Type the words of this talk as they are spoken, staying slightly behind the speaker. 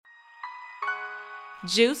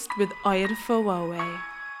Juiced with Oyedefowawe.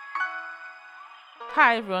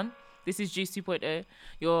 Hi everyone, this is Juice 2.0.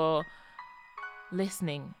 You're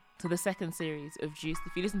listening to the second series of Juice.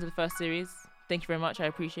 If you listen to the first series, thank you very much. I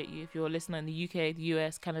appreciate you. If you're a listener in the UK, the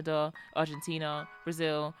US, Canada, Argentina,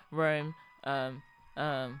 Brazil, Rome,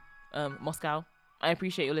 Moscow, I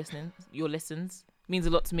appreciate your listening. Your listens means a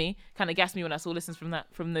lot to me. Kind of gassed me when I saw listens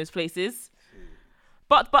from those places.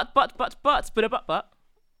 But.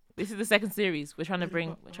 This is the second series. We're trying to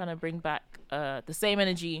bring back the same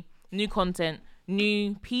energy, new content,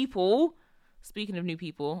 new people. Speaking of new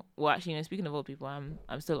people, speaking of old people, I'm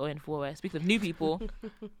still Oyedefowawe. Speaking of new people,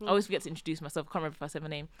 I always forget to introduce myself. I can't remember if I said my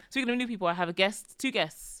name. Speaking of new people, I have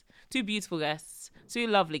two beautiful guests, two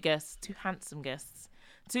lovely guests, two handsome guests,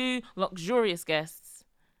 two luxurious guests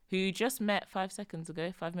who just met 5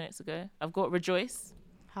 minutes ago. I've got Rejoice.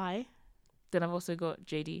 Hi. Then I've also got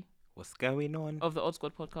JD. What's going on? Of the Odd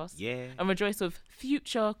Squad podcast. Yeah. And Rejoice of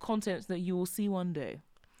future content that you will see one day.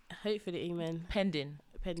 Hopefully, amen. Pending,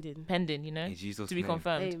 you know? In Jesus' to be name.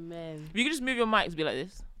 confirmed. Amen. If you could just move your mic to be like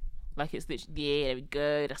this. Like it's literally, yeah, there we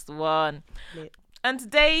go, that's the one. Lit. And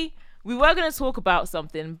today, we were going to talk about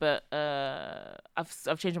something, but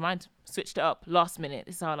I've changed my mind. Switched it up last minute.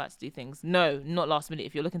 This is how I like to do things. No, not last minute.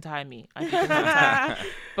 If you're looking to hire me, I do things on time.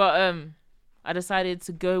 But I decided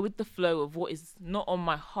to go with the flow of what is not on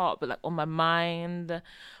my heart, but like on my mind.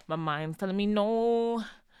 My mind's telling me no.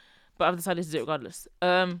 But I've decided to do it regardless.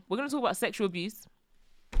 We're going to talk about sexual abuse.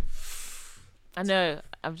 I know.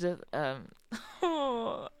 I'm just...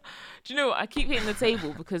 Do you know what? I keep hitting the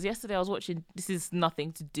table because yesterday I was watching... This is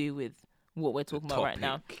nothing to do with what we're talking about right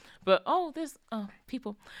now. But, there's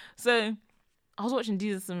people. So... I was watching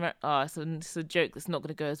Jesus and it's a joke that's not going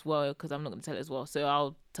to go as well because I'm not going to tell it as well. So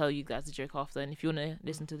I'll tell you guys the joke after. And if you want to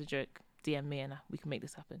listen to the joke, DM me and we can make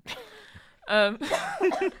this happen.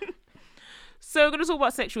 So we're going to talk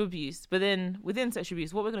about sexual abuse. But then within sexual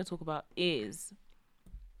abuse, what we're going to talk about is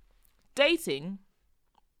dating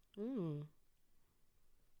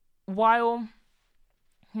while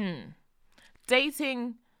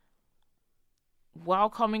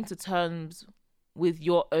coming to terms with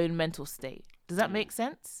your own mental state. Does that make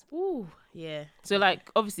sense? Ooh, yeah. So, like,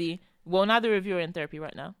 obviously, neither of you are in therapy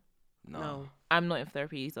right now. No. I'm not in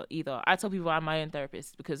therapy either. I tell people I'm my own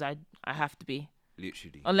therapist because I have to be.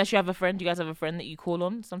 Literally. Unless you have a friend. You guys have a friend that you call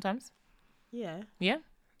on sometimes? Yeah. Yeah?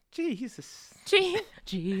 Jesus.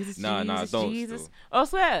 Jesus. Nah, don't Jesus. still. Oh, I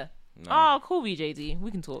swear? Nah. Oh, call me, JD.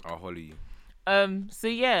 We can talk. I'll holler you. So,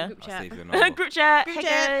 yeah. Group I'll chat. save your number. Group chat. Group Hey,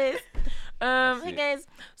 chat. guys. Hey, guys.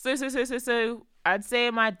 So, I'd say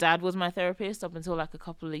my dad was my therapist up until like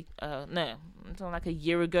until like a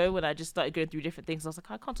year ago when I just started going through different things. I was like,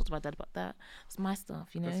 I can't talk to my dad about that. It's my stuff,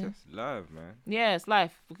 you know? That's live, man. Yeah, it's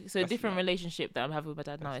life. So a That's different life. relationship that I'm having with my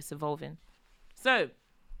dad now. It's evolving. So,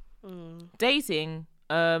 Mm. dating,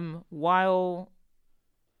 while,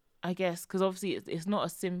 I guess, because obviously it's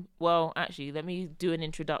not a well, actually, let me do an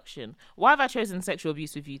introduction. Why have I chosen sexual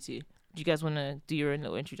abuse with you two? Do you guys want to do your own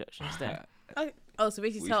little introductions there? Oh, so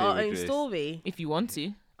basically We tell say our we own do this. story. If you want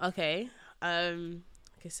to. Okay.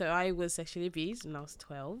 Okay, so I was sexually abused when I was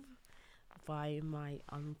 12 by my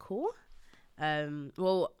uncle.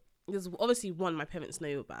 Well, there's obviously one my parents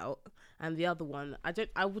know about, and the other one I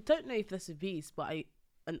don't know if that's abuse, but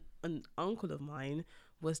an uncle of mine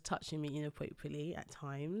was touching me inappropriately at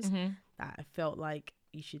times. Mm-hmm. That I felt like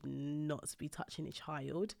you should not be touching a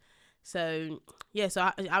child. So yeah,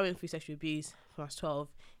 so I went through sexual abuse when I was 12.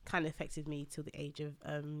 Kind of affected me till the age of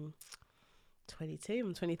 22.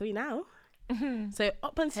 I'm 23 now. So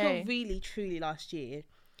up until really truly last year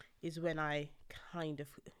is when I kind of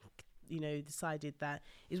decided that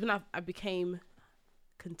is when I became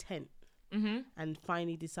content and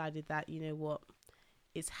finally decided that what,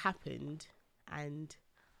 it's happened and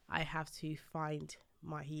I have to find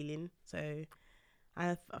my healing. So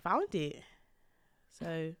I found it.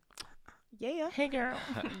 So yeah. Hey, girl.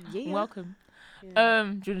 Yeah. Welcome. Yeah. Do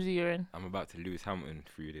you want to do your own? I'm about to Lewis Hamilton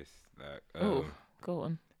through this. Go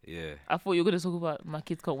on. Yeah. I thought you were going to talk about my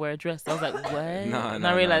kids can't wear a dress. I was like, what? And I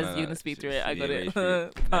Nah, realised nah. you're going to speak through it. I got Yeah, it. very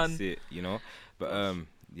true. Pun. That's it, But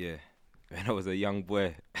yeah, when I was a young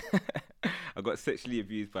boy, I got sexually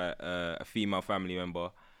abused by a female family member.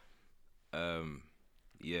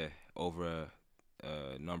 Yeah, over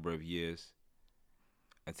a number of years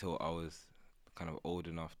until I was kind of old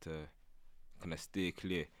enough to kind of steer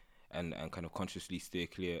clear and kind of consciously steer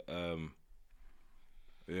clear.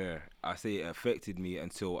 Yeah, I say it affected me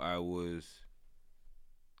until I was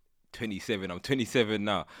 27. I'm 27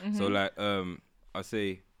 now. So like I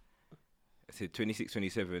say 26,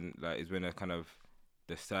 27 like is when I kind of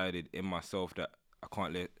decided in myself that I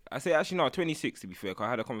can't let. I say actually no, 26 to be fair. 'Cause I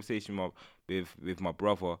had a conversation with my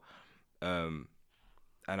brother, and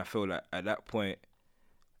I feel like at that point,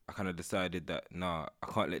 I kind of decided that nah, I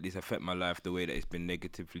can't let this affect my life the way that it's been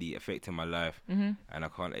negatively affecting my life, and I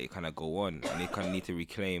can't let it kind of go on. And I kind of need to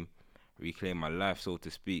reclaim my life, so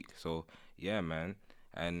to speak. So yeah, man,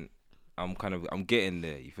 and I'm getting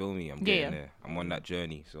there. You feel me? I'm getting there. I'm on that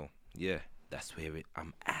journey. So yeah, that's where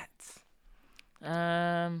I'm at.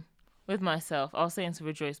 With myself, I was saying to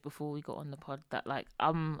Rejoice before we got on the pod that like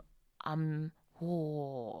I'm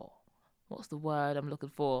what's the word I'm looking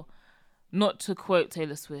for? Not to quote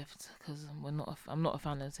Taylor Swift, because I'm not a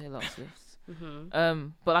fan of Taylor Swift.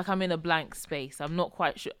 But like I'm in a blank space. I'm not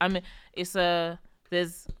quite sure. I mean, there's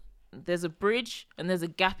a bridge and there's a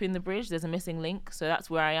gap in the bridge. There's a missing link. So that's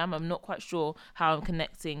where I am. I'm not quite sure how I'm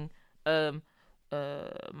connecting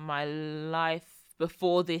my life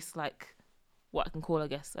before this, like what I can call, I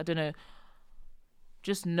guess. I don't know.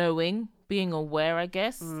 Just knowing, being aware, I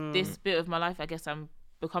guess. This bit of my life, I guess I'm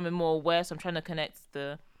becoming more aware. So I'm trying to connect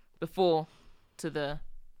the before to the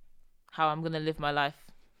how I'm going to live my life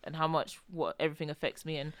and how much what everything affects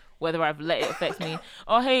me and whether I've let it affect me.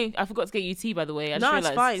 Oh, hey, I forgot to get you tea, by the way. No, it's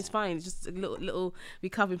fine. It's fine. It's just a little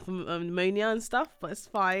recovering from pneumonia and stuff, but it's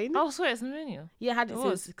fine. Oh, sorry, it's pneumonia. Yeah, I had it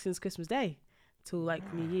since Christmas Day till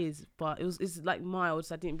like New Year's, but it's like mild,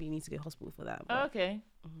 so I didn't really need to go to hospital for that. Oh, okay.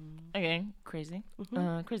 Okay, crazy.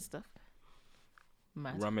 Crazy stuff.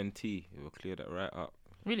 Mad. Rum and tea, it will clear that right up.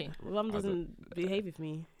 Really? Rum doesn't behave with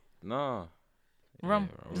me. No. Rum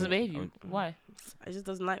doesn't behave you. Why? It just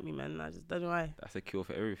doesn't like me, man. I just don't know why. That's a cure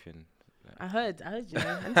for everything. I heard you. I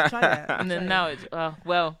need to try that. And then now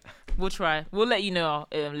well, we'll try. We'll let you know,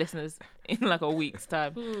 our listeners, in like a week's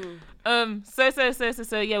time.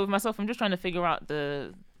 So yeah, with myself, I'm just trying to figure out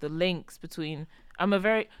the links between. Do you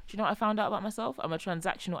know what I found out about myself? I'm a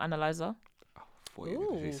transactional analyzer. I thought you were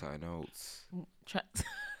going to say something else.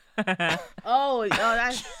 Oh,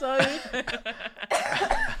 that's so.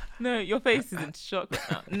 No, your face is in shock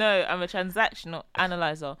right now. No, I'm a transactional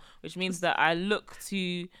analyzer, which means that I look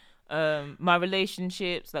to my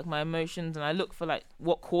relationships, like my emotions, and I look for like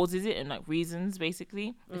what causes it and like reasons,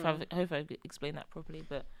 basically. I hope I explained that properly,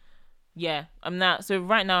 but yeah, I'm that. So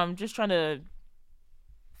right now, I'm just trying to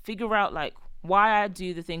figure out like why I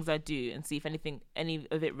do the things I do and see if any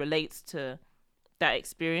of it relates to that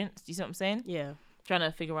experience. Do you see what I'm saying? Yeah. Trying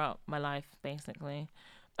to figure out my life, basically.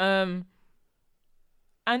 And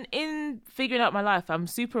in figuring out my life, I'm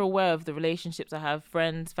super aware of the relationships I have,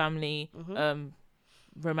 friends, family,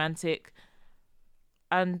 romantic.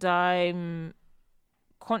 And I'm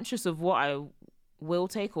conscious of what I will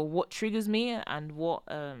take or what triggers me and what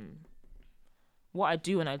I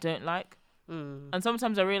do and I don't like. And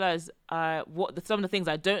sometimes I realize some of the things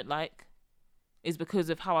I don't like is because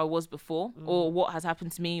of how I was before or what has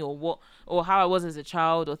happened to me or how I was as a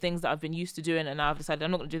child or things that I've been used to doing, and now I've decided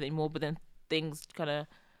I'm not going to do that anymore, but then things kind of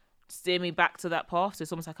steer me back to that path. So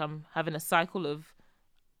it's almost like I'm having a cycle of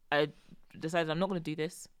I decided I'm not going to do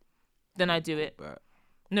this, then I do it.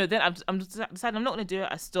 No, then I'm deciding I'm not going to do it,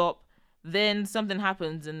 I stop, then something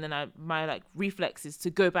happens, and then my like reflex is to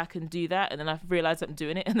go back and do that, and then I've realized I'm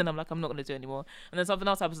doing it, and then I'm like, I'm not going to do it anymore, and then something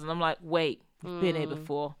else happens and I'm like, wait, we've been here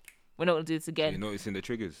before, we're not going to do this again. So you're noticing the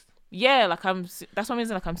triggers? Yeah, like that's what I mean,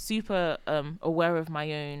 like I'm super aware of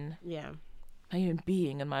my own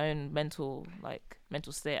being and my own mental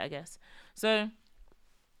state, I guess. So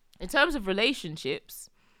in terms of relationships,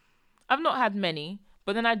 I've not had many,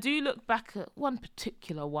 but then I do look back at one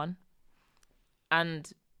particular one,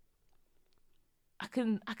 and I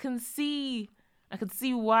can see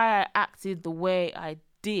why I acted the way I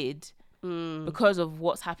did because of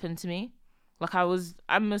what's happened to me. Like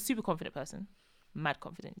I'm a super confident person, mad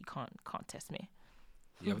confident. You can't test me.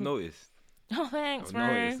 You have noticed. Oh, thanks, I've bro.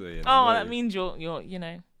 noticed, so, yeah, oh, I've that means you're you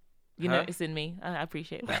notice in me. I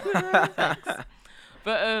appreciate that. Thanks.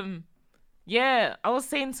 But yeah, I was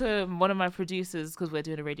saying to one of my producers, because we're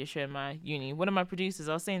doing a radio show in my uni. One of my producers,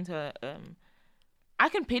 I was saying to her, I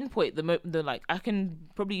can pinpoint I can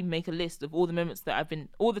probably make a list of all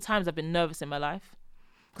the times I've been nervous in my life,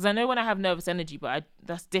 because I know when I have nervous energy, but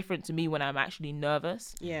that's different to me when I'm actually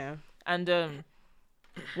nervous. Yeah. And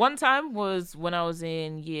one time was when I was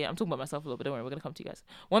in I'm talking about myself a little bit, don't worry, we're going to come to you guys.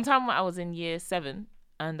 One time when I was in year 7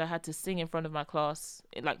 and I had to sing in front of my class,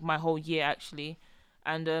 like my whole year actually.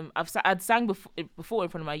 And I'd sang before in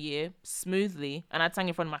front of my year smoothly, and I'd sang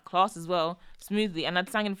in front of my class as well smoothly, and I'd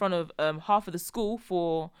sang in front of half of the school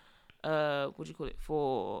for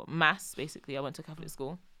for mass, basically. I went to Catholic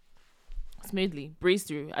school. Smoothly, breeze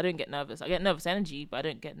through. I don't get nervous. I get nervous energy, but I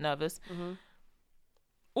don't get nervous.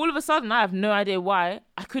 all of a sudden, I have no idea why,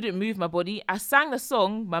 I couldn't move my body. I sang the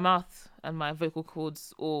song, my mouth and my vocal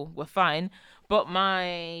cords all were fine, but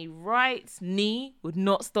my right knee would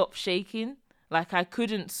not stop shaking. Like, I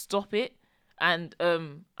couldn't stop it. And I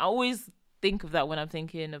always think of that when I'm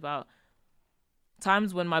thinking about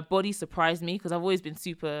times when my body surprised me, because I've always been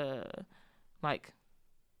super, like,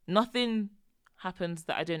 nothing happens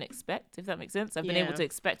that I don't expect, if that makes sense. I've been able to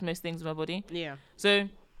expect most things in my body. Yeah. So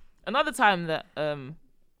another time that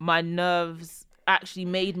my nerves actually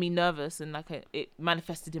made me nervous and like it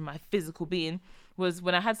manifested in my physical being was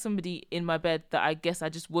when I had somebody in my bed that I guess I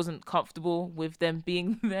just wasn't comfortable with them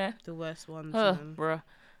being there. The worst ones. Bruh.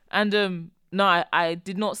 And no, I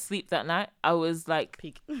did not sleep that night. I was like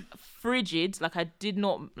Peak. frigid. Like I did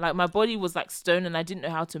not, like my body was like stone and I didn't know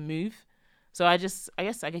how to move. So I guess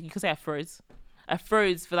you could say I froze. I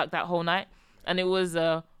froze for like that whole night, and it was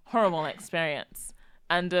a horrible experience.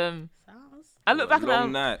 And I look back long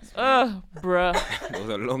and nights. bruh. It was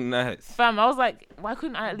a long night. Fam, I was like, why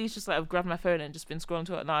couldn't I at least just like have grabbed my phone and just been scrolling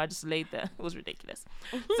to it? No, I just laid there. It was ridiculous.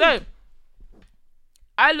 So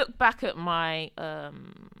I look back at my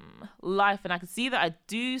life and I can see that I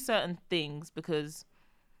do certain things because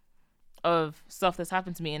of stuff that's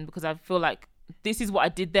happened to me, and because I feel like this is what I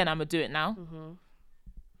did then, I'm gonna do it now.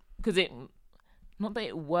 Because it, not that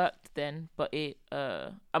it worked then, but it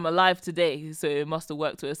I'm alive today, so it must have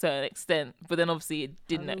worked to a certain extent. But then obviously it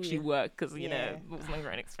didn't actually work because you know it wasn't a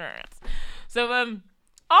great experience. So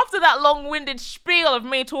after that long-winded spiel of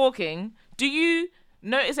me talking, do you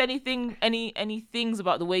notice any things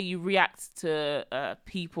about the way you react to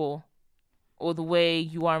people or the way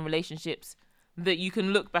you are in relationships that you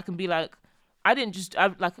can look back and be like,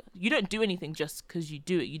 you don't do anything just because you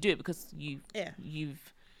do it. You do it because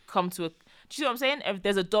you've come to a, do you see what I'm saying?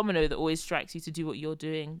 There's a domino that always strikes you to do what you're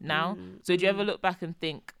doing now. So do you ever look back and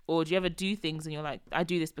think, or do you ever do things and you're like, I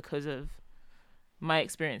do this because of my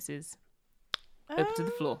experiences? Open to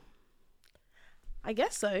the floor. I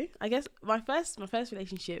guess so. I guess my first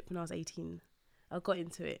relationship when I was 18, I got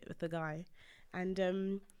into it with a guy, and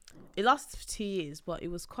it lasted for 2 years, but it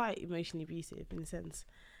was quite emotionally abusive in a sense.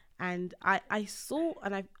 And I saw,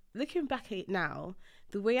 and I looking back at it now,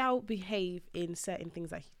 the way I would behave in certain things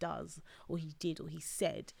that he does or he did or he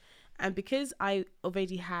said, and because I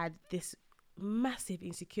already had this massive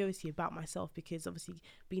insecurity about myself, because obviously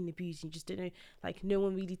being abused, you just don't know, like no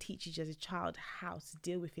one really teaches you as a child how to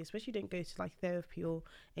deal with it, especially you don't go to like therapy or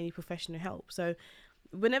any professional help. So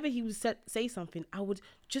whenever he would say something, I would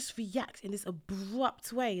just react in this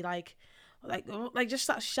abrupt way, like just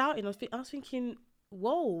start shouting. I was thinking,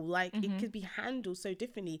 whoa, like it could be handled so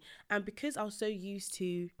differently. And because I was so used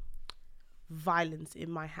to violence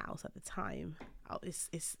in my house at the time,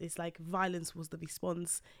 it's like violence was the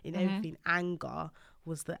response in everything. Anger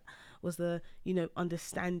was the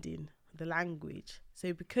understanding the language.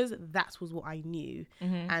 So because that was what I knew,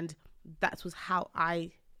 and that was how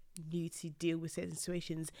I knew to deal with certain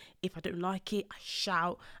situations. If I don't like it, I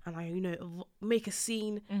shout and I make a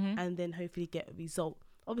scene and then hopefully get a result.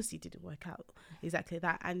 Obviously it didn't work out exactly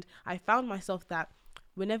that, and I found myself that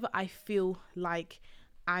whenever I feel like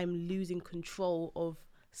I'm losing control of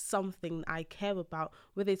something I care about,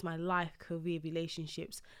 whether it's my life, career,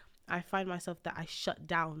 relationships, I find myself that I shut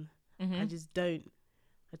down. I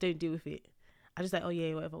don't deal with it. I just like, oh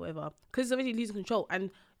yeah, whatever, because it's already losing control.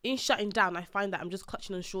 And in shutting down, I find that I'm just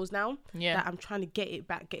clutching on straws now. That I'm trying to get it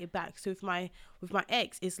back. So with my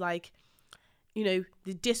ex, it's like, the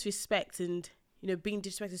disrespect and being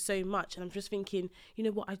disrespected so much, and I'm just thinking, you know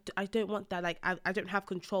what, I don't want that. Like I don't have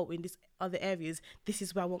control in this other areas. This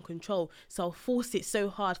is where I want control, so I'll force it so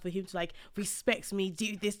hard for him to like respect me,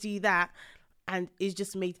 do this, do that, and it's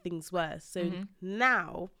just made things worse. So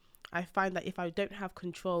now I find that if I don't have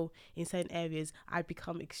control in certain areas, I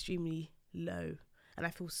become extremely low, and I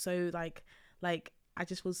feel so like I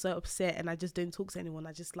just feel so upset, and I just don't talk to anyone.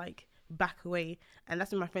 I just like back away, and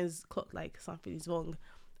that's when my friends clock like something is wrong.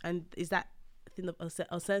 And is that thing of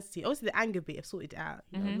uncertainty. Obviously the anger bit I've sorted it out,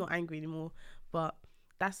 I'm not angry anymore, but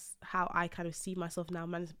that's how I kind of see myself now,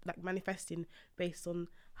 manifesting based on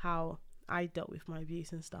how I dealt with my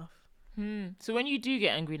abuse and stuff. So when you do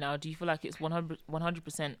get angry now, do you feel like it's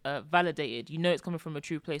 100% validated? It's coming from a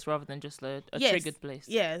true place rather than just a triggered place?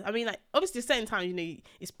 Yeah, I mean, like obviously at certain times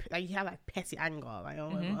it's like you have like petty anger, like or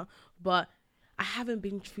whatever, but I haven't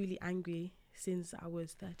been truly angry since I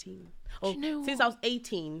was 13 or since I was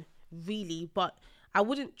 18 really. But I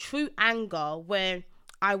wouldn't true anger where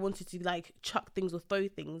I wanted to like chuck things or throw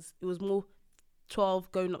things. It was more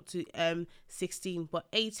 12 going up to 16, but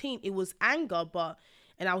 18 it was anger,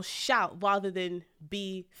 and I'll shout rather than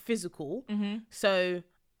be physical. So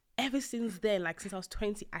ever since then, like since I was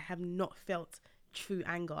 20, I have not felt true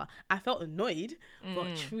anger. I felt annoyed,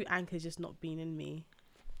 but true anger has just not been in me.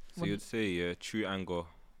 So you'd say true anger.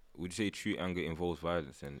 Would you say true anger involves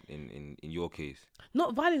violence in your case?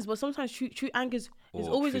 Not violence, but sometimes true anger is Or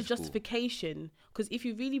always physical. a justification. Because if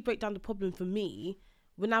you really break down the problem, for me,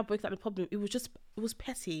 when I broke down the problem, it was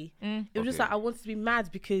petty. It was just Okay. like I wanted to be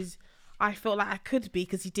mad because I felt like I could be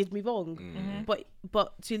because he did me wrong.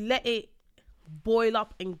 But to let it boil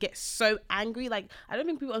up and get so angry, like I don't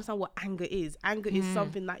think people understand what anger is. Anger is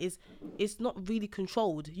something that it's not really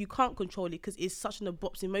controlled. You can't control it because it's such an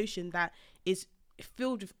abrupt emotion that is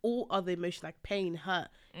filled with all other emotions like pain, hurt,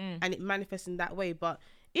 and it manifests in that way. But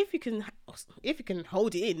if you can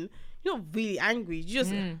hold it in, you're not really angry. You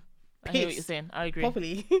just I hear what you're pissed saying. I agree.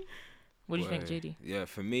 properly. What do you think, Boy, JD? Yeah,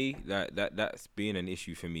 for me, like that's been an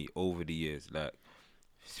issue for me over the years. Like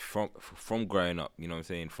from growing up, you know what I'm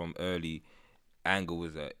saying, from early, anger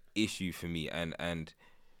was a issue for me, and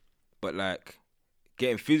but like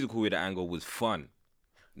getting physical with the anger was fun.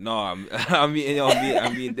 No, I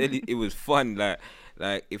mean, then it was fun.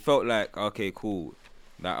 Like it felt like okay, cool.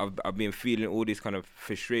 Like I've been feeling all this kind of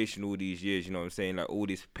frustration all these years. You know what I'm saying? Like all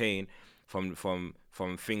this pain from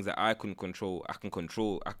things that I couldn't control. I can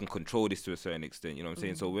control this to a certain extent. You know what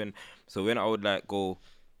I'm saying? So when I would like go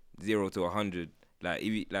 0 to 100, like if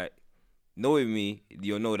you, like knowing me,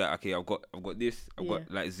 you'll know that okay, I've got this. I've got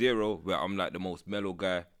like 0 where I'm like the most mellow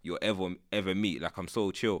guy you'll ever meet. Like I'm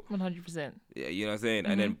so chill. 100%. Yeah, you know what I'm saying?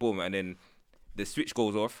 And then boom, and then the switch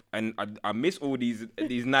goes off, and I miss all these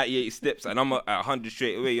 98 steps, and I'm at 100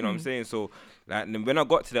 straight away. You know what I'm saying? So like, and then when I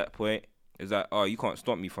got to that point, it's like, oh, you can't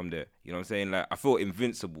stop me from there. You know what I'm saying? Like I felt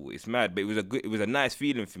invincible. It's mad, but it was a nice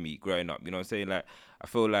feeling for me growing up. You know what I'm saying? Like I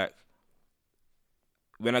feel like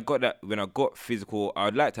when I got physical,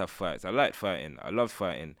 I'd like to have fights. I liked fighting. I loved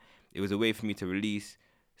fighting. It was a way for me to release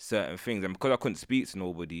certain things, and because I couldn't speak to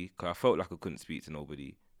nobody, because I felt like I couldn't speak to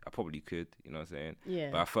nobody, I probably could. You know what I'm saying? Yeah.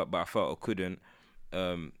 But I felt I couldn't.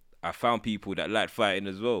 I found people that liked fighting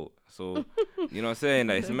as well. So you know what I'm saying?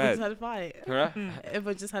 Like, it's Everyone mad. just had a fight. Huh?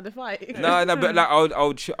 Everyone just had a fight. No, but like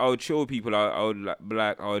I would chill people. I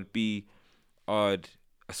would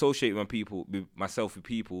associate myself with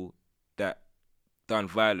people that done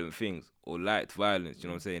violent things or liked violence. You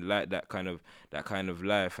know what I'm saying? Like that kind of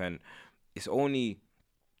life. And it's only,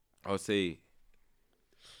 I would say,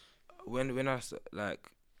 when did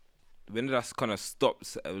I kind of stop,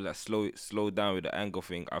 like slow down with the anger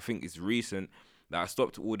thing? I think it's recent that I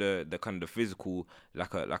stopped all the kind of the physical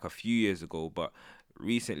like a few years ago, but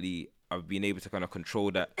recently I've been able to kind of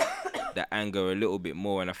control that anger a little bit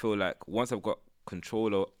more, and I feel like once I've got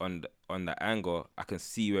control on the anger, I can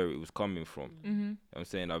see where it was coming from. You know what I'm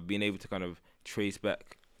saying? I've been able to kind of trace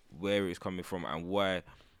back where it's coming from and why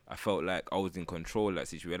I felt like I was in control of that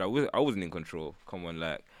situation. I wasn't in control. Come on,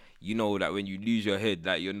 like, you know that when you lose your head,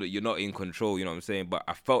 like you're not in control, you know what I'm saying? But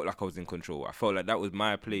I felt like I was in control. I felt like that was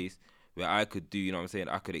my place where I could do, you know what I'm saying?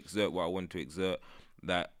 I could exert what I wanted to exert,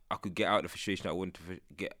 that I could get out the frustration I wanted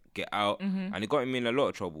to get out. And it got me in a lot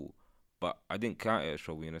of trouble. But I didn't count it as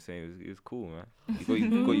trouble, you know what I'm saying? It was cool, man.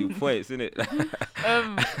 You got your points, innit?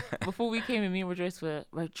 Before we came in, me and Rejoice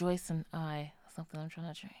and I, something I'm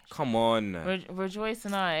trying to change. Come on. Rejoice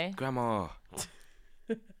and I. Grandma.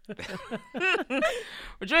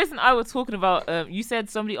 Rejoice and I were talking about, you said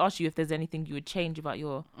somebody asked you if there's anything you would change about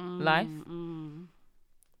your life.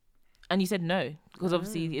 And you said no, because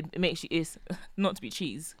obviously it makes you, it's not to be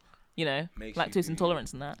cheese, you know, Makes you lactose who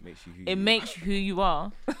intolerance and that. Makes you who It you makes you who you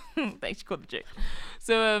are. Thanks, you got the joke.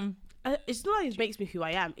 So, It's not like it makes me who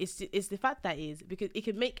I am. It's the fact that is because it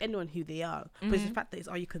can make anyone who they are. But it's the fact that is,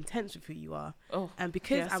 are you content with who you are? oh, And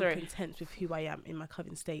because Yeah, I'm sorry. content with who I am in my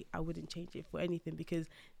current state, I wouldn't change it for anything, because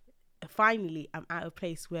finally I'm at a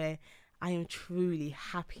place where I am truly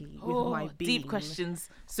happy with my being. deep questions.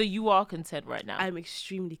 So you are content right now. I'm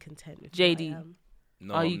extremely content with JD. who I am.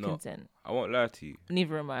 No, are I'm you not. content? I won't lie to you.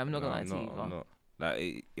 Neither am I. I'm not No, gonna lie I'm to you. not, either. I'm not.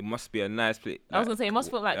 Like it must be a nice place. I was gonna say it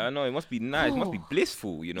must feel like, I know it must be nice. It must be Oh.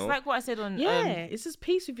 blissful, you know. it's like what I said on Yeah, it's just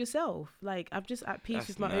peace with yourself. Like I'm just at peace That's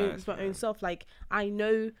with my nice, own man. self. Like I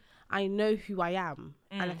know who I am,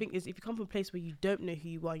 and I think is if you come from a place where you don't know who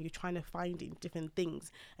you are and you're trying to find it in different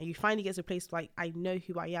things, and you finally get to a place like I know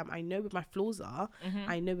who I am. I know where my flaws are.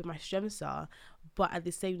 I know where my strengths are, but at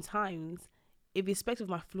the same time, in respect of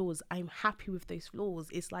my flaws, I'm happy with those flaws.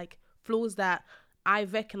 It's like flaws that I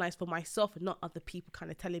recognize for myself and not other people kind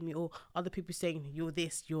of telling me or other people saying you're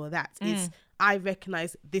this, you're that. It's I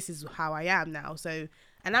recognize this is how I am now. So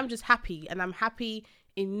and I'm just happy, and I'm happy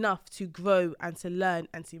enough to grow and to learn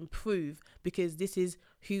and to improve, because this is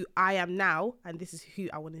who I am now and this is who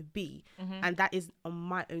I want to be, and that is on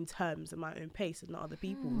my own terms and my own pace and not other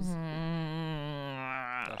people's.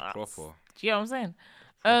 That's proper. Do you know what I'm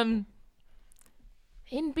saying?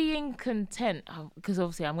 In being content, because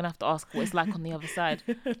obviously I'm gonna have to ask what it's like on the other side.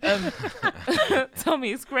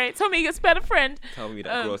 Tommy, it's great. Tommy, you get a better friend. Tell me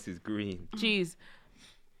that grass is green. Jeez,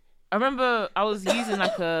 I remember I was using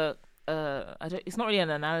like it's not really an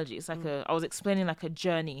analogy. It's like I was explaining like a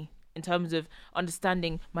journey in terms of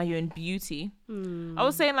understanding my own beauty. I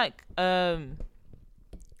was saying like I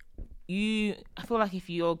feel like if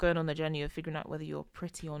you're going on the journey of figuring out whether you're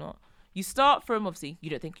pretty or not, you start from obviously you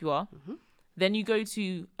don't think you are. Then you go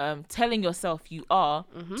to telling yourself you are,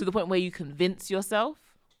 to the point where you convince yourself,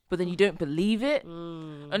 but then you don't believe it.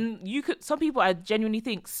 And some people I genuinely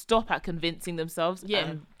think stop at convincing themselves.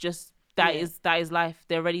 And just that is life.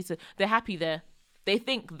 They're happy there. They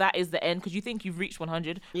think that is the end because you think you've reached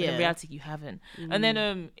 100, but in reality you haven't. And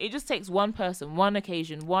then it just takes one person, one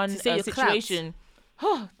occasion, one situation,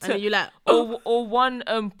 and then you're like, or one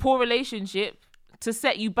poor relationship to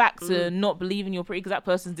set you back to not believing you're pretty, because that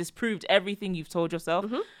person's disproved everything you've told yourself.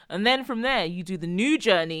 And then from there you do the new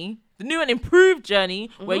journey, the new and improved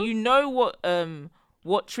journey, where you know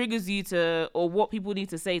what triggers you to, or what people need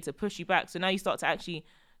to say to push you back. So now you start to actually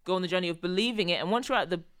go on the journey of believing it. And once you're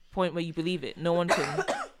at the point where you believe it, no one can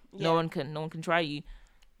no one can try you.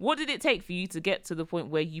 What did it take for you to get to the point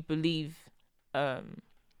where you believe that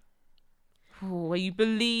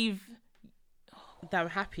I'm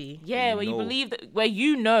happy? Where you believe that, where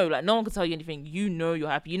you know, like no one can tell you anything, you know you're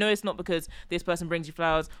happy. You know it's not because this person brings you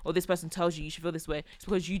flowers or this person tells you should feel this way. It's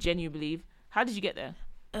because you genuinely believe. How did you get there?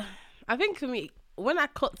 I think for me, when I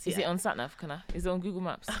clocked it, is it on SatNav? Is it on Google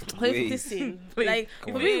Maps? Listen, like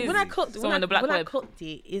for me, when I clocked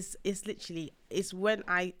it, it's literally when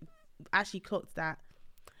I actually clocked that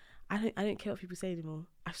I don't care what people say anymore.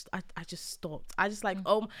 I just stopped. I just like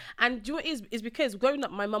and do you know what it is? It's because growing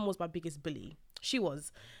up, my mum was my biggest bully. She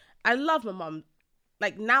was. I love my mum.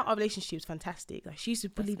 Like now, our relationship is fantastic. Like she used to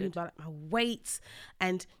bully me about like, my weight,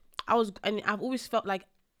 and I've always felt like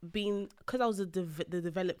because I was the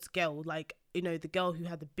developed girl, like you know the girl who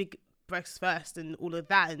had the big breasts first and all of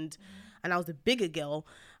that, and I was the bigger girl.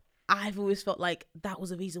 I've always felt like that was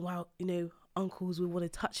the reason why uncles would want to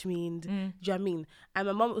touch me, and do you know what I mean? And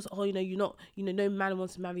my mum was, no man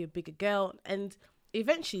wants to marry a bigger girl, and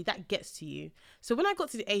eventually that gets to you. So when I got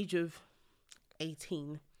to the age of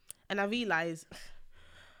 18, and I realised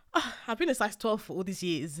I've been a size 12 for all these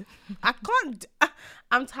years, I can't.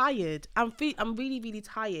 I'm tired. I'm really, really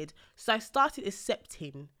tired. So I started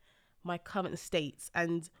accepting my current states,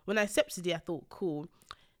 and when I accepted it, I thought, cool.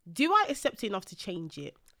 Do I accept it enough to change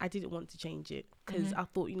it? I didn't want to change it because I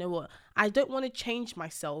thought, you know what? I don't want to change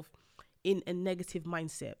myself in a negative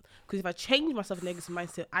mindset, because if I change myself in a negative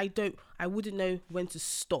mindset, I wouldn't know when to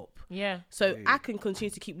stop. Yeah. So I can continue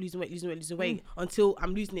to keep losing weight until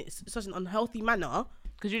I'm losing it in such an unhealthy manner.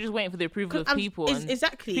 Because you're just waiting for the approval of people.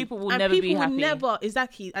 Exactly. People will never be happy.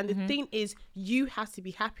 Exactly. And the thing is, you have to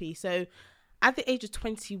be happy. So at the age of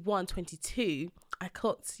 21, 22, I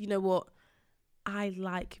clocked, you know what? I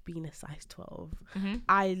like being a size 12.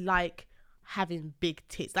 I like having big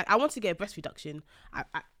tits. Like I want to get a breast reduction.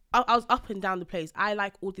 I was up and down the place. I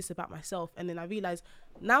like all this about myself. And then I realized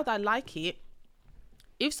now that I like it,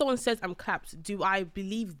 if someone says I'm clapped, do I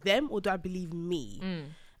believe them or do I believe me?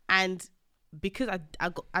 And because I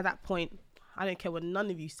got at that point, I don't care what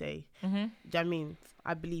none of you say. Do you know what I mean?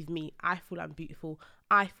 I believe me. I feel I'm beautiful.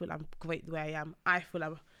 I feel I'm great the way I am.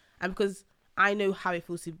 And because I know how it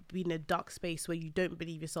feels to be in a dark space where you don't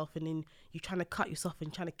believe yourself, and then you're trying to cut yourself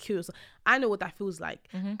and trying to kill yourself. I know what that feels like.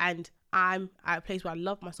 And I'm at a place where I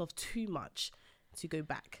love myself too much to go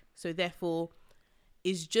back. So therefore,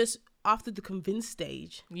 it's just after the convinced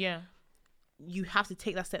stage. Yeah. You have to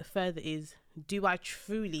take that step further. Do I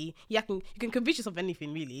truly, you can convince yourself of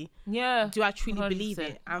anything really. Yeah. Do I truly 100%. Believe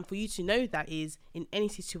it? And for you to know that is in any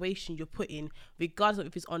situation you're put in, regardless of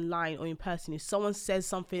if it's online or in person, if someone says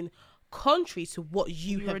something contrary to what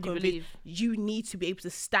you have convinced, you need to be able to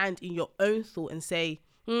stand in your own thought and say,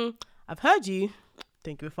 I've heard you,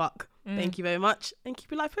 don't give a fuck, thank you very much, and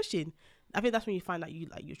keep your life pushing. I think that's when you find out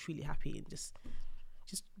you're truly happy, and just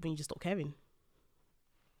when you just stop caring.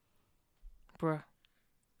 Bruh.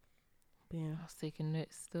 Yeah. I was taking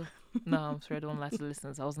notes still. No, I'm sorry, I don't like to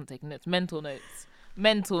listen, so I wasn't taking notes. Mental notes.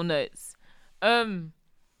 Do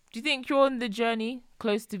you think you're on the journey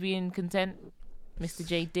close to being content, Mr.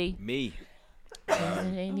 JD? Me.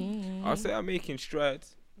 I'll say I'm making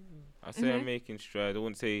strides. I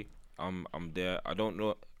wouldn't say I'm there. I don't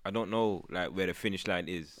know like where the finish line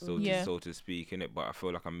is, so to speak, in it. But I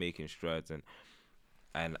feel like I'm making strides, and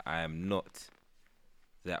I am not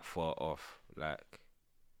that far off, like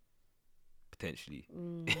potentially.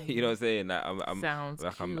 You know what I'm saying? Like Sounds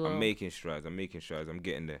like cool. I'm making strides. I'm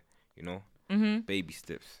getting there. You know, baby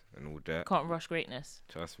steps and all that. Can't rush greatness.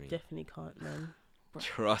 Trust me. Definitely can't, man.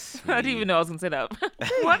 Trust me. I didn't even know I was gonna say that.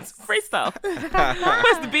 What? Freestyle.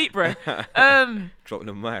 Where's the beat, bro? Drop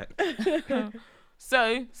the mic.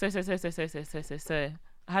 So.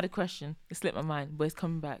 I had a question. It slipped my mind, but it's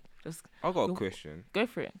coming back. Just I got a question. go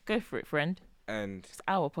for it, friend. And It's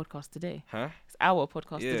our podcast today. huh? It's our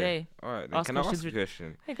podcast Yeah. today. All right. Then Ask can I ask questions a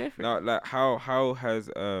question? Hey, go for it. Now, like, how has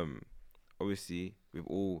obviously we've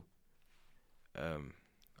all I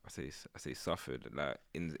say suffered, like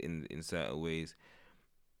in certain ways,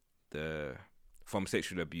 from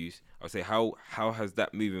sexual abuse. I would say how has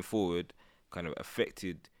that moving forward kind of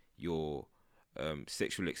affected your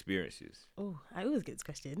sexual experiences? Oh, I always get this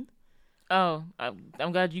question. Oh,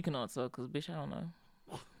 I'm glad you can answer because, bitch, I don't know.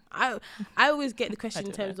 I always get the question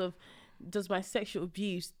in don't terms of, does my sexual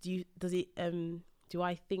abuse do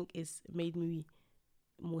I think it's made me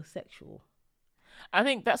more sexual? I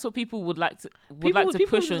think that's what people would like to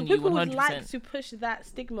push on you. People 100%. would like to push that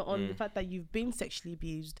stigma on the fact that you've been sexually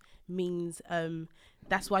abused means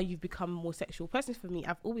that's why you've become a more sexual person. For me,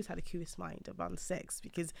 I've always had a curious mind around sex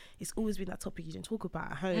because it's always been that topic you don't talk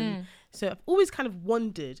about at home. So I've always kind of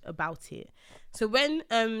wondered about it. So when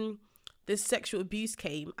the sexual abuse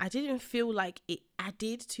came, I didn't feel like it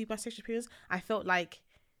added to my sexual experience. I felt like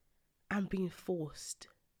I'm being forced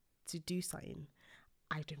to do something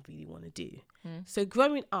I don't really want to do. So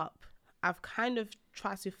growing up, I've kind of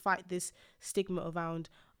tried to fight this stigma around,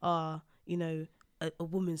 a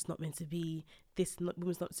woman's not meant to be this,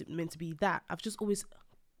 woman's not meant to be that. I've just always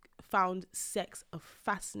found sex a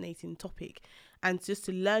fascinating topic, and just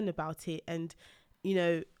to learn about it, and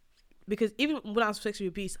because even when I was sexually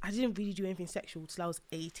abused, I didn't really do anything sexual till I was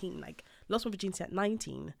 18. Like, lost my virginity at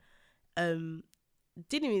 19. Didn't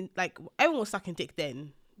even, like, everyone was sucking dick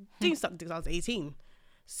then. Didn't suck dick till I was 18.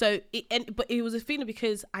 So but it was a feeling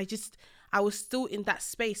because I was still in that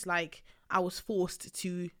space, like I was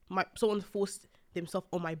someone forced themselves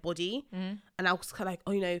on my body, and I was kind of like,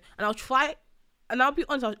 and I'll try, and I'll be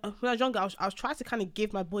honest, when I was younger, I was trying to kind of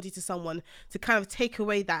give my body to someone to kind of take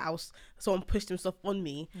away that someone pushed himself on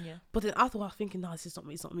me. Yeah. But then after a while, I was thinking, no, this is not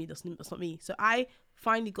me, it's not me, that's not me. So I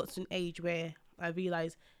finally got to an age where I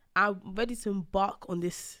realized I'm ready to embark on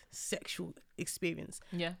this sexual experience.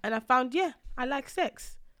 Yeah. And I found, I like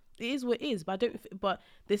sex. It is what it is, but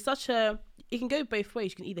there's it can go both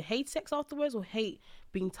ways. You can either hate sex afterwards or hate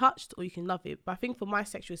being touched, or you can love it. But I think for my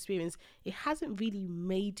sexual experience, it hasn't really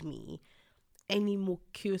made me any more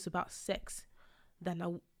curious about sex than I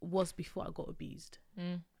was before I got abused.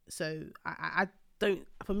 So I don't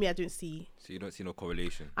see. So you don't see no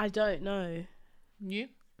correlation? I don't know. You?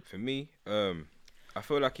 For me, I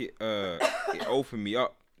feel like it opened me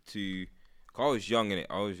up to. Cause I was young in it.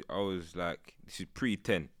 I was like, this is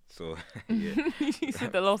pre-10, so yeah. You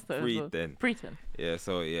said the last time. Pre-10. Pre-10. Yeah,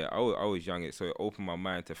 so yeah, I was young in it, so it opened my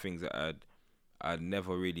mind to things that I'd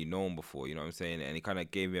never really known before. You know what I'm saying? And it kind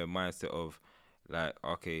of gave me a mindset of like,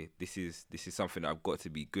 okay, this is something that I've got to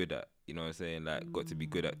be good at. You know what I'm saying? Like, got to be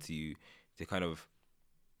good at to kind of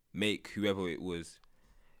make whoever it was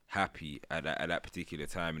happy at that particular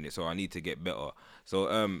time in it. So I need to get better.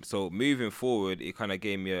 So moving forward, it kind of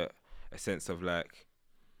gave me a sense of like,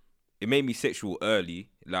 it made me sexual early.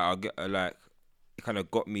 Like I'll get it kind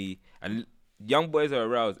of got me. And young boys are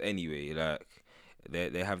aroused anyway. Like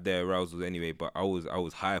they have their arousals anyway. But I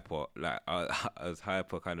was hyper. Like I was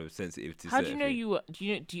hyper, kind of sensitive to. How do you know you were?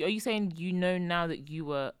 Are you saying now that you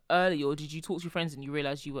were early, or did you talk to your friends and you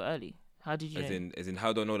realized you were early? How did you know? As in,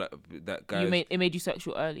 how do I know that guy? It made you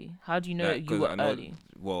sexual early. How do you know that you were early?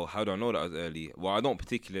 Well, how do I know that I was early? Well, I don't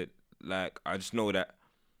particularly I just know that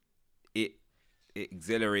it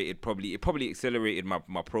accelerated. Probably accelerated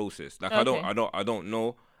my process. Like Okay. I don't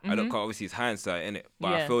know. I don't. Cause obviously, it's hindsight, innit?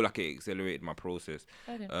 But I feel like it accelerated my process.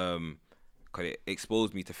 Okay. Cause it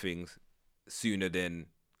exposed me to things sooner than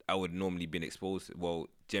I would normally been exposed. Well,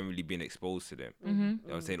 generally been exposed to them. You know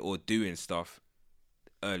what I'm saying? Or doing stuff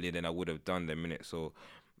earlier than I would have done them, innit? So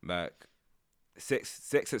like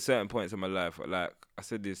sex at certain points in my life, like I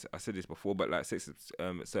said this before, but like sex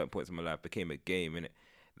at certain points in my life became a game, innit?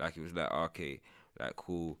 Like it was like, okay, like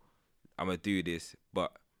cool, I'm gonna do this,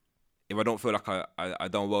 but if I don't feel like I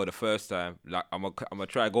done well the first time, like I'm gonna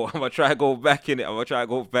try to go back in it. I'm gonna try to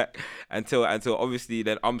go back until obviously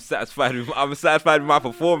then I'm satisfied with my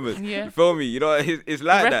performance. Yeah. You feel me? You know, it's The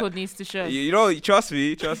like that. record needs to show. You know, trust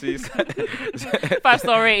me.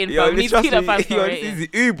 5-star rating. Yo, Bro. We need to keep that 5-star this rating. is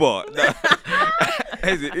Uber.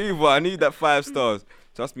 It's an Uber. I need that 5 stars.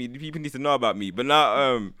 Trust me, people need to know about me. But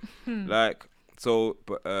now, like, so,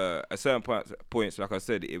 but at certain points, like I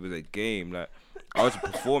said, it was a game. Like, I was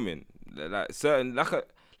performing. Like certain,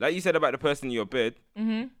 like you said about the person in your bed.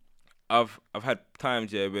 Mm-hmm. I've had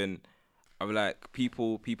times when I'm like,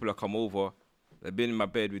 people have come over. They've been in my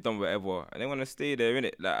bed, we've done whatever, and they want to stay there,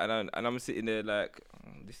 innit? Like, and I'm sitting there like,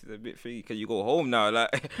 this is a bit free. Can you go home now?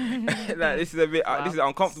 Like, like this is a bit, this is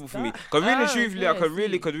uncomfortable for me. Cause really, and truthfully, like, like,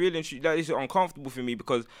 this is uncomfortable for me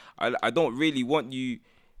because I don't really want you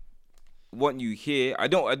here. I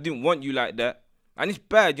didn't want you like that, and it's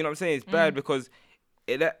bad. You know what I'm saying? It's bad because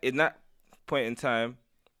in that point in time,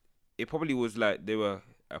 it probably was like they were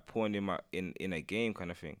a pawn in a game kind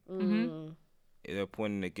of thing. They were a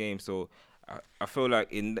pawn in a game, so. I feel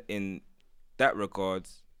like in that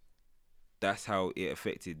regards, that's how it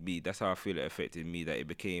affected me. That's how I feel it affected me. That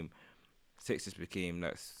sex just became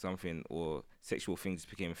like something, or sexual things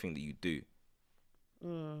became a thing that you do.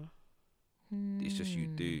 It's just you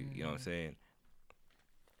do. You know what I'm saying?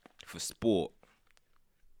 For sport.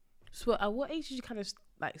 So at what age did you kind of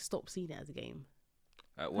like stop seeing it as a game?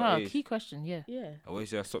 At what age? Key question. Yeah. Yeah. At what age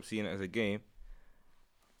did I stop seeing it as a game?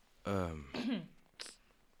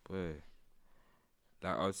 Boy.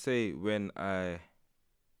 Like I would say when I'm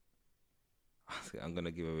gonna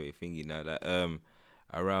give away a thingy now. That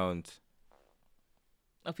around.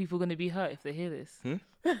 Are people gonna be hurt if they hear this? It's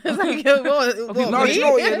like, what, No, me? you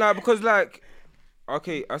know what? Yeah, nah, because like,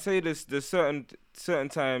 okay, I say there's certain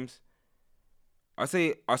times. I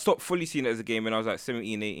say I stopped fully seeing it as a game when I was like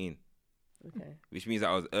 17, 18. Okay. Which means that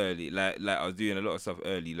I was early. Like I was doing a lot of stuff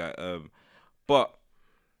early. Like but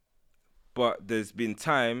there's been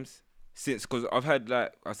times. Since, because I've had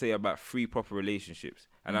like I say about 3 proper relationships,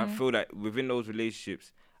 and I feel that within those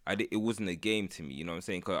relationships, it wasn't a game to me. You know what I'm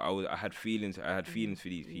saying? Because I had feelings. I had feelings for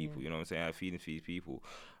these people. You know what I'm saying? I had feelings for these people,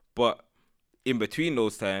 but in between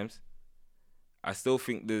those times, I still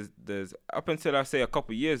think there's up until I say a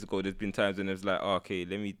couple of years ago, there's been times when it's like, oh, okay,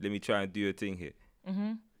 let me try and do a thing here.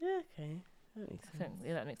 Mm-hmm. Yeah. Okay. That makes sense.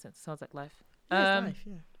 Yeah, that makes sense. Sounds like life. Yeah, it's life,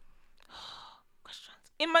 yeah. Questions.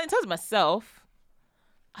 In terms of myself.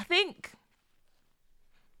 I think,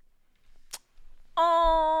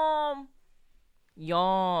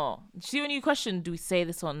 yeah. See, when you question, do we say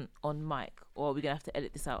this on mic, or are we gonna have to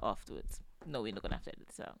edit this out afterwards? No, we're not gonna have to edit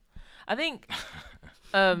this out. I think,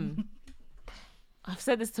 I've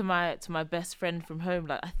said this to my best friend from home.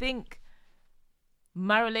 Like, I think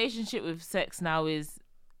my relationship with sex now is,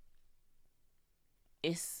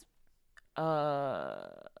 how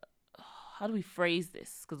do we phrase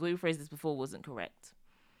this? Because the way we phrased this before wasn't correct.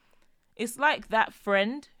 It's like that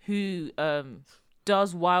friend who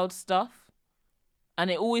does wild stuff,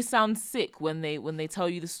 and it always sounds sick when they tell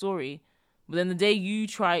you the story. But then the day you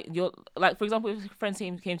try, you're like, for example, if a friend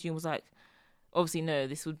came to you and was like, obviously no,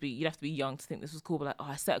 you'd have to be young to think this was cool. But like, oh,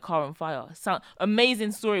 I set a car on fire.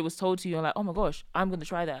 Amazing story was told to you. You're like, oh my gosh, I'm gonna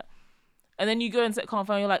try that. And then you go and set a car on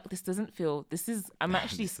fire. And you're like, I'm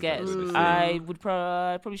actually scared. I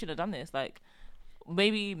probably shouldn't have done this. Like,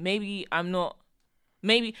 maybe I'm not.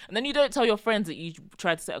 Maybe, and then you don't tell your friends that you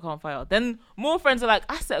tried to set a car on fire. Then more friends are like,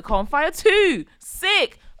 I set a car on fire too.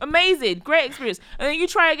 Sick, amazing, great experience. And then you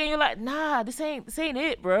try again, you're like, nah, this ain't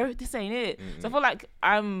it, bro. This ain't it. So I feel like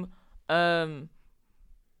I'm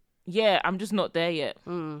just not there yet.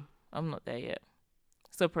 I'm not there yet.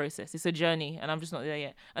 It's a process. It's a journey, and I'm just not there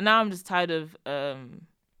yet. And now I'm just tired of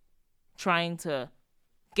trying to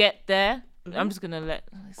get there. I'm just gonna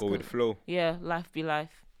go with the flow. Yeah, life be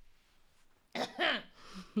life.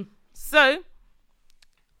 So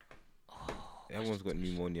everyone's got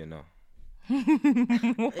pneumonia now.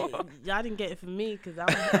 I didn't get it from me because I'm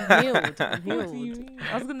healed. I'm What do you healed. mean?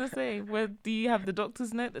 I was gonna say, do you have the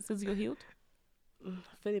doctor's note that says you're healed? I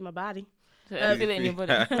feel in my body. So I feel it in your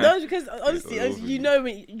body. No, because honestly, all over you know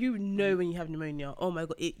when you have pneumonia. Oh my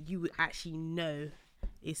god, you would actually know.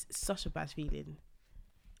 It's such a bad feeling.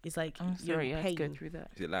 It's like I'm you're sorry, in you had to pain. go through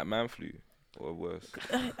that. Is it like man flu or worse?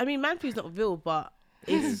 I mean, man flu's not real, but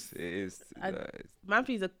It is. man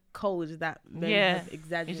flu's a cold that men have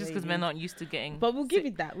exaggerated. It's just because men aren't used to getting. But we'll give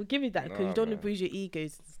it that. We'll give it that because Nah, you don't want man. to bruise your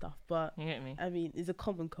egos and stuff. But You get me? I mean, it's a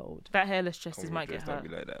common cold. That hairless chest might get Don't hurt. be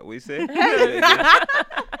like that. What you say?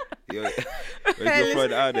 Yo, where's your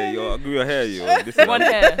friend out there? Yo, I grew your hair, yo. Listen, One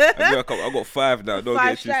hair. I got 5 now. Don't Five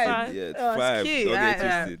get it twisted. strands. Yeah, it's Oh, it's 5. cute. Don't get it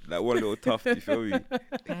Right. twisted. Like one little tuft, you feel me?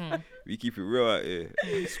 Mm. We keep it real out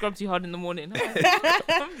here. Scrub too hard in the morning.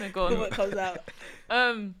 Go on. What comes out?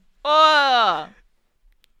 Oh,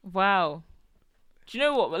 wow. Do you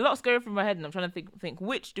know what? A lot's going through my head, and I'm trying to think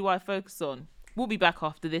which do I focus on. We'll be back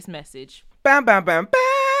after this message. Bam, bam, bam, bam.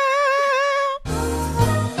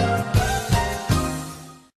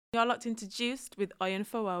 You're locked into Juiced with Oyen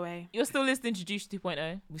Fowawe. You're still listening to Juice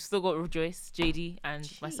 2.0. We've still got Rejoice, JD, and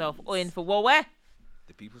myself, Jeez. Oyen for Where?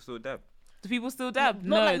 The people still dab. Do people still dab?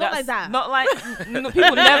 Not like that's that. Not like no,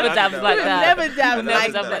 people never dab like that. Never dab People never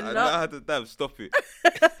like dab that. I like know how to dab. Stop it.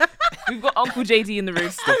 We've got Uncle JD in the room.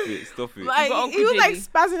 Stop it. Stop it. Like, got he was Uncle like JD.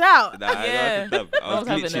 spazzing out. Nah, I know how Yeah. to dab. I was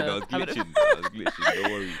having glitching. a- I was having a- glitching.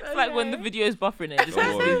 Don't worry. Like when the video is buffering it, just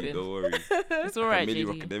Don't worry. moving. Don't worry. It's all right, Millie JD.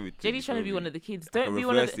 rocking everything, JD's trying to be you one feel of the kids. I Don't can be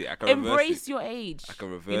one of reverse the. it. I can reverse Embrace it. your age. I can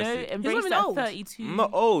You reverse know, it. embrace even that old. 32. I'm not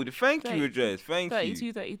old. Thank you, 30. Redress. Thank 32,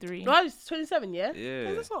 you. 33. No, it's 27, yeah? Yeah.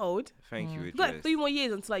 Oh, that's not old. Thank you, You've got like Redress. 3 more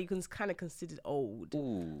years until like, you can kind of considered old.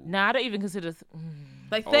 Ooh. Nah, I don't even consider.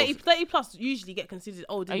 Like Oh, 30 plus usually get considered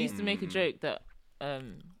old. I innit? used to make a joke that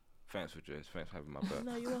Thanks, Redress. Thanks for having my back.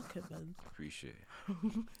 No, you're welcome, man. Appreciate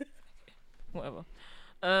it. whatever.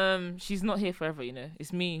 She's not here forever, you know.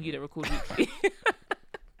 It's me and you that record weekly.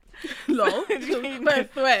 Lol. No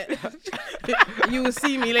threat. You will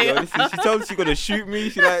see me Yo, later. listen, she told me she's gonna shoot me.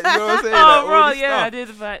 She like, you know what I'm saying? Oh, Like, all bro, this yeah, I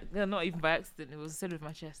stuff. did not even by accident. It was said with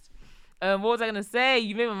my chest. What was I gonna say?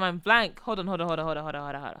 You made my mind blank. Hold on. Gets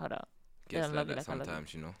Yeah, I like love you, that I love you.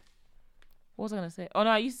 sometimes, you know. What was I gonna say? Oh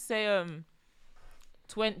no, I used to say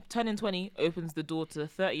turning 20 opens the door to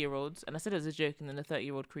 30-year-olds, and I said it as a joke, and then the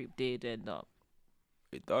 30-year-old creep did end up.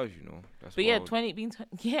 It does, you know. That's But yeah, wild. 20 being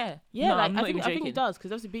yeah, Yeah, no, like, I'm not even I think joking. it does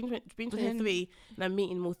because obviously being But then- 23 and I'm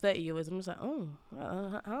meeting more 30-year-olds, I'm just like, oh,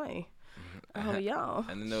 hi, how are y'all?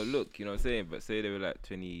 And then they'll look, you know what I'm saying? But say they were like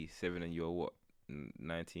 27 and you're what,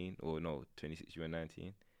 19? Or no, 26, you were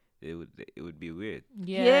 19. It would be weird.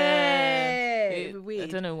 Yeah, it'd be I weird.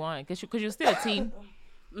 don't know why. Because you're still a teen,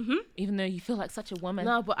 even though you feel like such a woman.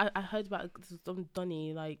 No, but I heard about some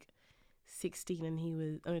Donny like 16 and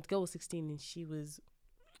the girl was 16 and he was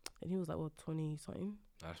like what 20 something.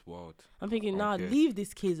 That's wild. I'm thinking, nah, Okay. leave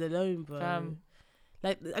these kids alone, bro.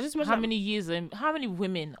 Like I just imagine How many years? How many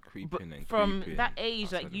women Creeping and from creeping that age?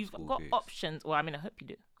 outside Like of you've school got gates. options. Well, I mean, I hope you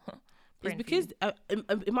do. It's Praying for you.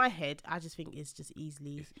 because in my head, I just think it's just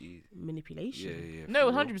easily It's easy. manipulation. Yeah.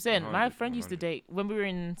 No, for real. 100%. My 100, friend used to 100. date when we were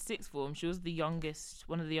in sixth form. She was the youngest,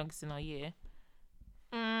 one of the youngest in our year.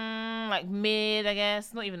 Like mid, I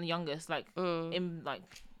guess. Not even the youngest. Like in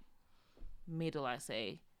like middle, I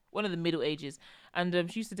say. One of the middle ages. And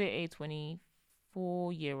she used to date a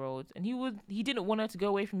 24-year-old, and he didn't want her to go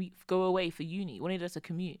away for uni. He wanted her to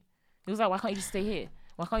commute. He was like, why can't you just stay here?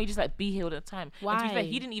 Why can't you just like be here all the time? And to be fair, Why?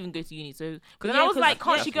 he didn't even go to uni. So then Yeah, I was 'cause- like,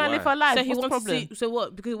 can't yeah. she go and live Why? her life? So he What's the wants problem? to. So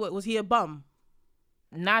what? Because what was he a bum?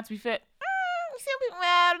 Nah, to be fair, you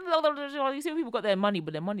see when people got their money,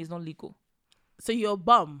 but their money is not legal. So you're a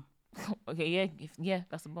bum. Okay, yeah,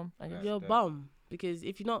 that's a bomb. I guess. You're a that. bum because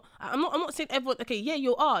if you're not, I'm not saying everyone. Okay, yeah,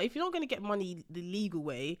 you are. If you're not gonna get money the legal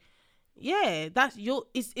way, yeah, that's your.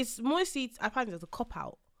 It's mostly I find it as a cop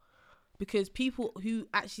out because people who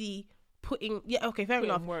actually putting okay, fair Put in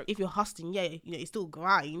enough. work. If you're hustling, yeah, you know it's still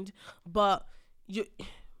grind, but you.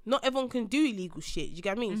 Not everyone can do illegal shit. You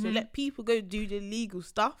get what I mean? So let people go do the legal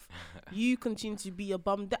stuff. You continue to be a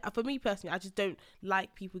bum. For me personally, I just don't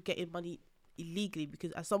like people getting money illegally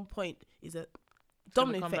because at some point is a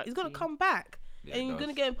gonna domino come effect. back It's gonna to you. come back, Yeah, and it you're gonna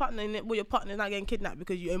does. get a partner in it. Well, your partner's not getting kidnapped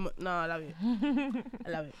because you. No, I love it. I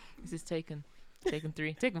love it. This is Taken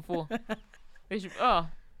 3, Taken 4.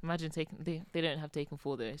 Imagine Taken. They don't have Taken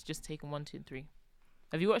 4 though. It's just Taken 1, 2, and 3.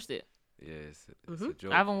 Have you watched it? Yeah, it's a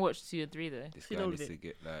joke. I haven't watched 2 and 3 though. This She guy knows needs to it.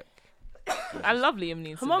 get like. I love Liam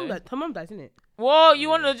Neeson. Her mum though. died. Her mum dies, isn't it? Whoa, you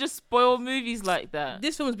want to just spoil movies like that?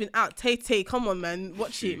 This film's been out. Tay, come on, man,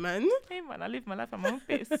 watch Shoot. it, man. Hey man, I live my life at my own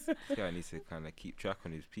pace. This guy needs to kind of keep track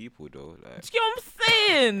on his people though. Like, Do you get what I'm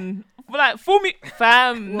saying? But like, fool me,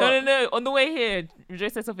 fam. What? No. On the way here, Joe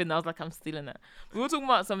said something. And I was like, I'm stealing that. We were talking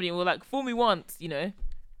about somebody, and we were like, fool me once,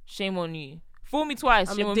 shame on you. Fool me twice,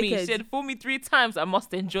 I'm shame a on me. She dickhead. said, fool me 3 times, I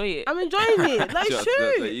must enjoy it. I'm enjoying it. Like, just-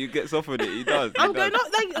 true. like, he gets off on it. He does. I'm going up.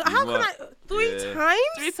 Like, how can I? must. 3 Yeah. times?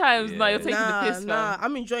 3 times now, you're Yeah. taking the piss, Nah. fam.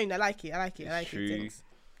 I'm enjoying it. I like it. It's true. Thanks.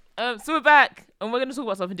 So we're back, and we're gonna talk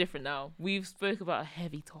about something different now. We've spoke about a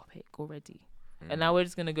heavy topic already, and now we're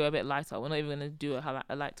just gonna go a bit lighter. We're not even gonna do a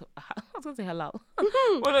light. I was gonna say halal.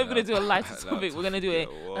 We're not even gonna do a lighter topic. We're gonna do it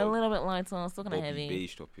a little bit lighter. Still kind of Bobby heavy.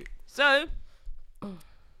 beige topic. So,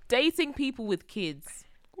 dating people with kids.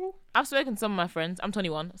 I've spoken to some of my friends. I'm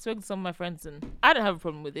 21. I've spoken to some of my friends, and I don't have a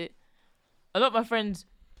problem with it. A lot of my friends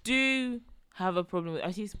do have a problem with.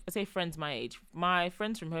 I say friends my age. My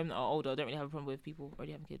friends from home that are older don't really have a problem with people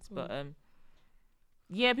already having kids. But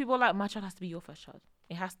yeah, people are like, my child has to be your first child.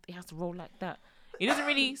 It has to roll like that. It doesn't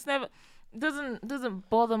really. It's never. It doesn't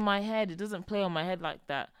bother my head. It doesn't play on my head like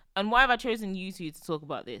that. And why have I chosen you two to talk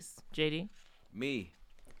about this, JD? Me.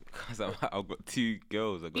 Because I've got 2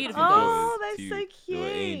 girls. I've got Beautiful 2 girls. Oh, daughters, that's 2 so little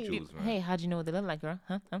cute. angels, man. Hey, how do you know what they look like, girl?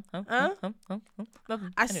 Nothing.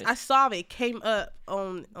 I saw it. It came up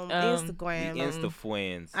on Instagram. The Insta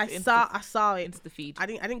friends I saw it. It's the feed. I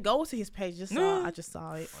didn't go to his page. I just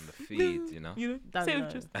saw it. on the feed, you know. Don't Same know.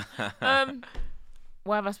 just-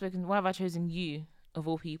 why have I chosen you of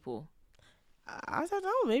all people? I don't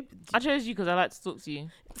know. Maybe I chose you because I like to talk to you.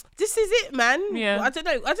 this is it, man. Yeah. I don't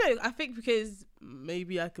know. I think because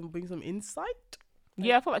maybe I can bring some insight.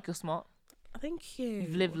 Yeah, I feel like you're smart. Thank you.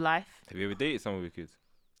 You've lived life. Have you ever dated someone with kids?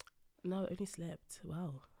 No, only slept.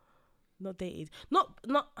 Wow. Not dated.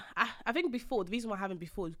 I think before, the reason why I haven't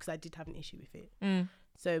before is because I did have an issue with it.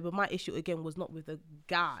 So, but my issue again was not with the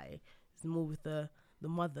guy. It's more with the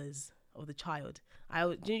mothers of the child.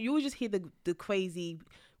 You always just hear the crazy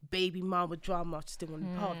baby mama drama. I just didn't want to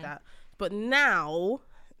be part of that. But now,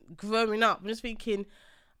 growing up, I'm just thinking,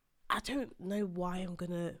 I don't know why I'm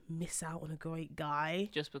gonna miss out on a great guy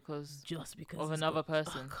Just because of of another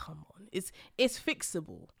person. come on, it's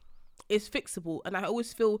fixable. It's fixable, and I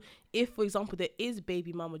always feel if, for example, there is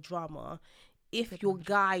baby mama drama, if your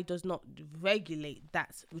guy does not regulate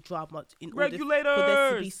that drama in order for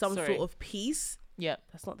there to be some Sorry. sort of peace, Yeah.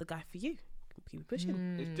 that's not the guy for you. Keep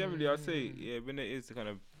pushing. It's generally, I'd say, yeah, when it is the kind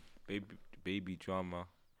of baby drama,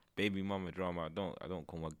 baby mama drama, I don't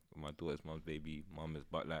call my daughter's mom's baby mamas,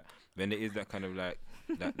 but like when it is that kind of like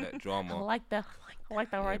that drama, I like that. I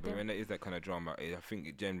like that yeah, right but there. when it is that kind of drama, I think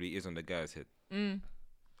it generally is on the guy's head. I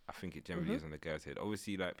think it generally is on the guy's head.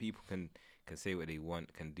 Obviously, like people can say what they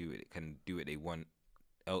want, can do what they want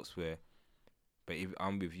elsewhere, but if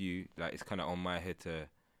I'm with you, like it's kind of on my head to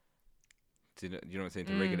you know what I'm saying,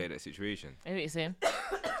 to regulate that situation. I know what you're saying.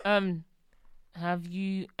 Have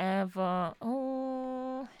you ever?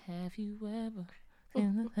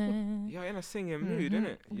 Yeah, in a singing mood,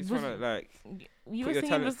 innit? You just wanna like You put were your singing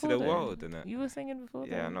talents to before. the though. world, innit? You were singing before.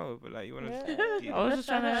 Yeah, I though. know, but like you wanna. I was just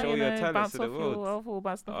trying to Show your talents bounce to the off world. your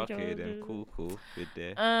bounce off your Okay, then cool, good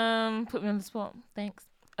there. Put me on the spot. Thanks.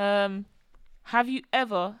 Have you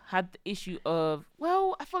ever had the issue of?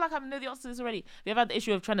 Well, I feel like I know the answer to this already. Have you ever had the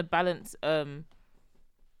issue of trying to balance the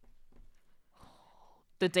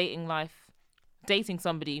dating life, dating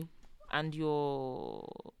somebody, and your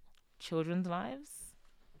children's lives?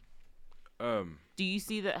 Do you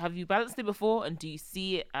see that? Have you balanced it before, and do you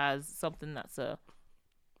see it as something that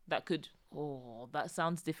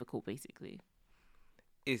sounds difficult, basically?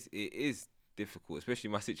 It is difficult, especially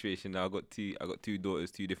my situation now. I got two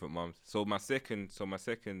daughters, 2 different mums. So my second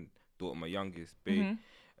daughter, my youngest, babe,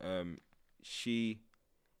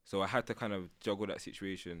 so I had to kind of juggle that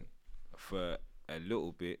situation for a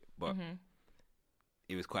little bit, but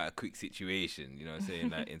it was quite a quick situation, you know what I'm saying,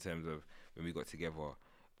 like in terms of when we got together,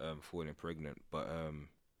 falling pregnant. But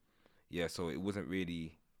yeah, so it wasn't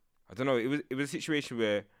really, I don't know, it was a situation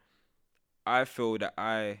where I feel that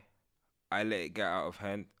I let it get out of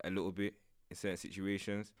hand a little bit in certain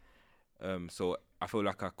situations. So I feel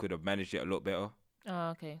like I could have managed it a lot better. Oh,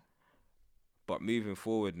 okay. But moving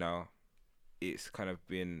forward now, it's kind of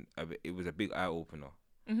been it was a big eye opener.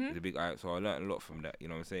 It's a big eye, so I learned a lot from that. You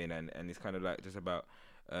know what I'm saying? And it's kind of like just about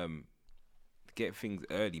get things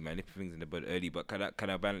early, man. Nip things in the bud early. But can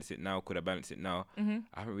I balance it now? Could I balance it now?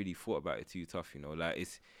 I haven't really thought about it too tough. You know, like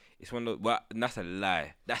it's one of those. Well, that's a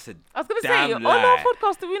lie. That's a I was gonna damn say lie. on our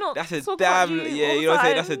podcast, did we not? That's a talk damn about yeah. all You know what I'm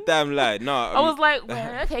saying? That's a time? damn lie. No, I was like,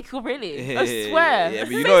 well, okay, cool, really? I swear. Yeah, but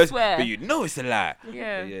Say you know, swear. but you know it's a lie.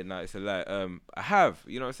 Yeah. Yeah, no, it's a lie. I have.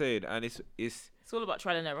 You know what I'm saying? And it's. It's all about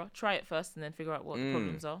trial and error. Try it first, and then figure out what the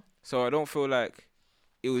problems are. So I don't feel like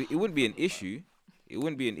it wouldn't be an issue. It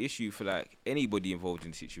wouldn't be an issue for like anybody involved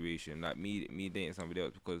in the situation, like me dating somebody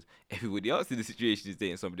else, because everybody else in the situation is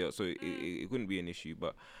dating somebody else. So it wouldn't be an issue.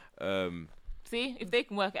 But see, if they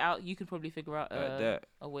can work it out, you could probably figure out a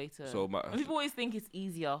way to. So and people always think it's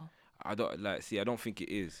easier. I don't think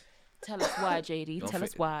it is. Tell us why, JD. Tell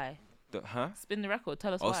us why. Huh? Spin the record.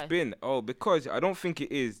 Tell us I'll why. spin. Oh, because I don't think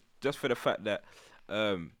it is, just for the fact that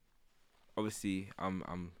obviously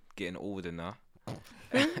I'm getting older now.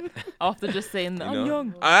 After just saying that You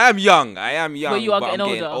know? I'm young. I am young. Well, you are but getting I'm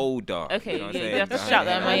getting older. older. Okay, you know what I'm you saying? have to I'm shout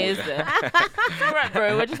that in my getting ears older. there. Alright,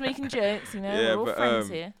 bro. We're just making jokes, you know. Yeah, we're all but, friends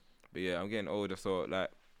here. But yeah, I'm getting older, so like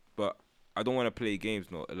but I don't want to play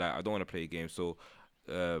games. No, like I don't want to play games. So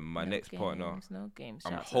my next partner, no games.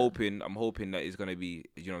 I'm hoping that it's gonna be,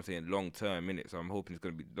 you know what I'm saying, long term in it. So I'm hoping it's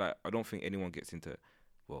gonna be like, I don't think anyone gets into,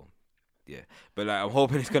 well, yeah, but like I'm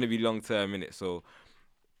hoping it's gonna be long term in it. So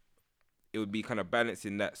it would be kind of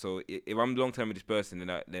balancing that. So if I'm long term with this person,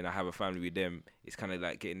 then I have a family with them. It's kind of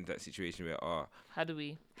like getting into that situation where how do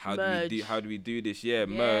we do this? Yeah,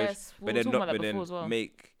 merge, but then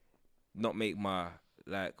not make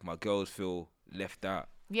my girls feel left out.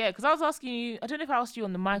 Yeah, because I was asking you. I don't know if I asked you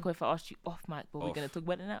on the mic or if I asked you off mic, but we're gonna talk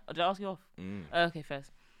about it now. Or did I ask you off? Okay,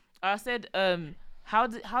 first. I said, how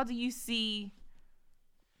do you see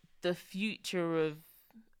the future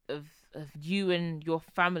of you and your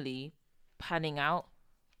family panning out?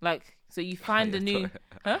 Like, so you find a new,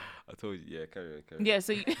 huh? I told you, yeah, carry on. Yeah,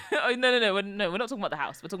 so you, oh, no, we're not talking about the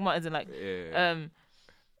house. We're talking about as in like,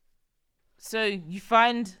 so you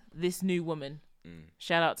find this new woman.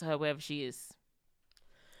 Shout out to her wherever she is.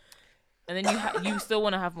 And then you still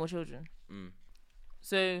want to have more children.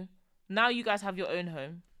 So now you guys have your own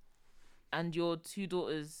home, and your 2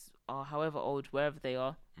 daughters are however old, wherever they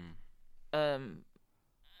are.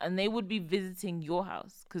 And they would be visiting your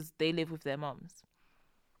house because they live with their mums.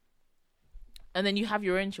 And then you have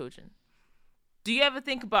your own children. Do you ever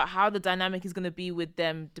think about how the dynamic is going to be with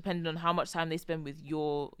them, depending on how much time they spend with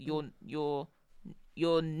your newer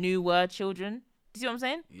children? Do you see what I'm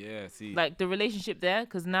saying? Yeah, see. Like the relationship there,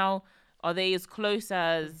 because now are they as close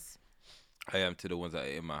as I am to the ones that are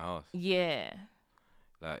in my house? Yeah.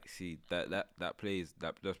 Like, see, that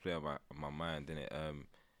does play on my mind, innit?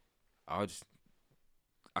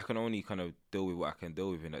 I can only kind of deal with what I can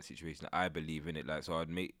deal with in that situation. I believe in it, like, so I'd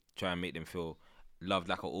try and make them feel loved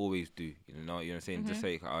like I always do. You know what I'm saying? Just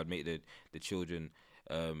say I'd make the children,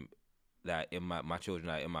 that in my children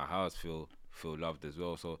that are in my house feel loved as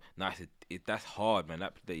well. So now that's hard, man.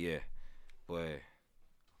 That yeah, boy,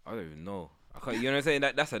 I don't even know. I can't. You know what I'm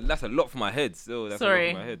saying? That's a lot for my head. Still, that's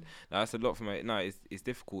Sorry. a lot for my head. No, that's a lot for my. No, it's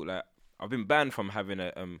difficult. Like, I've been banned from having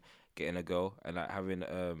getting a girl and like having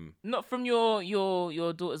not from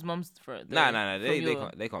your daughter's mum's throat. Nah.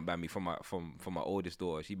 They can't ban me from my oldest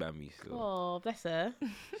daughter. She banned me still. Oh, bless her.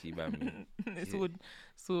 She banned me. It's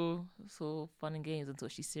all so fun and games until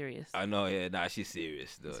she's serious. I know, yeah. Nah, she's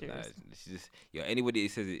serious though. Nah, she's just, anybody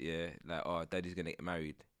that says it, yeah, like, oh, daddy's gonna get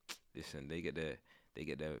married. Listen, they get the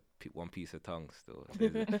one piece of tongue still.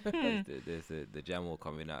 There's the Jamal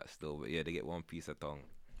coming out still, but yeah, they get one piece of tongue.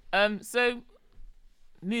 So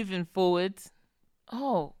moving forward,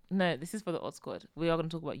 oh no, this is for the Odd Squad. We are going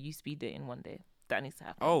to talk about you speed dating one day. That needs to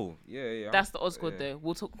happen. Oh yeah. That's the Odd Squad though.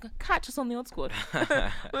 We'll talk. Catch us on the Odd Squad.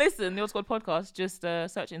 Listen, the Odd Squad podcast. Just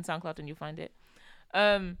search in SoundCloud and you'll find it.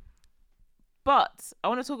 But I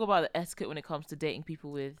want to talk about the etiquette when it comes to dating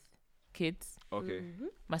people with kids. Okay.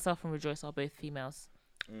 Myself and Rejoice are both females.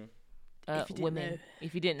 Women. Know.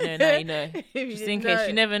 If you didn't know, now you know. Just in case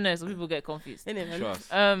you never know, some people get confused.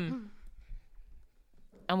 Trust.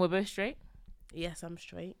 And we're both straight? Yes, I'm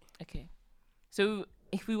straight. Okay. So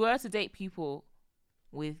if we were to date people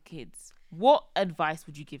with kids, what advice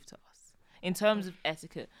would you give to us in terms of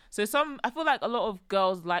etiquette? So I feel like a lot of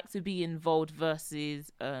girls like to be involved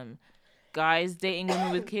versus guys dating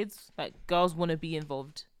women with kids. Like, girls want to be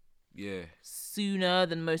involved sooner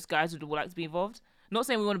than most guys would like to be involved. Not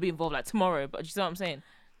saying we want to be involved like tomorrow, but you see what I'm saying?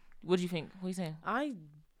 What do you think? What are you saying?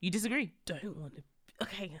 You disagree? Don't want to.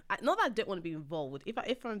 Okay, not that I don't want to be involved.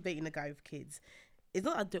 If I'm dating a guy with kids, it's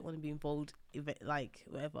not that I don't want to be involved, if it, like,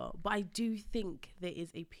 whatever. But I do think there is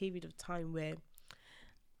a period of time where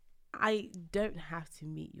I don't have to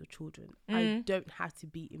meet your children. I don't have to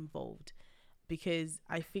be involved, because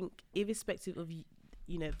I think, irrespective of,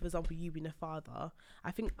 you know, for example, you being a father, I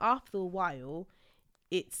think after a while,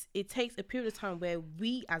 it takes a period of time where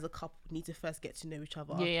we as a couple need to first get to know each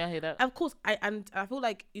other. Yeah, I hear that. And of course, I feel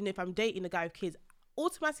like, you know, if I'm dating a guy with kids,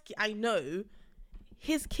 automatically I know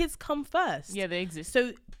his kids come first. Yeah, they exist.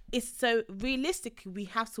 So realistically, we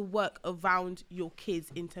have to work around your kids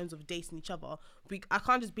in terms of dating each other. I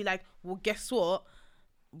can't just be like, well, guess what?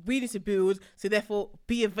 We need to build, so therefore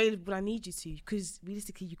be available when I need you to, because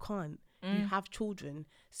realistically you can't. You have children.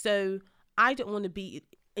 So I don't want to be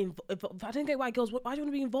involved. I don't get why girls, why do you want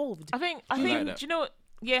to be involved? I think like do you know what?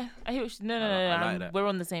 Yeah, I hear what no, I like that. We're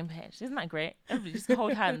on the same page. Isn't that great? Everybody just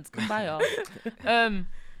hold hands, come by y'all.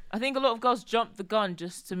 I think a lot of girls jump the gun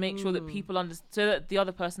just to make sure that people so that the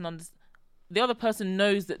other person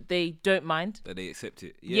knows that they don't mind, that they accept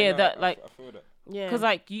it. I feel that. Yeah,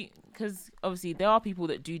 because obviously there are people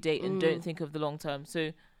that do date and don't think of the long term.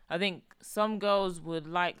 So I think some girls would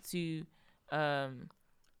like to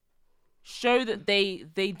show that they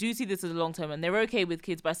do see this as a long term and they're okay with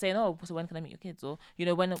kids by saying, oh, so when can I meet your kids, or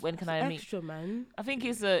when can I meet? Extra, man. I think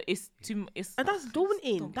it's too it's And that's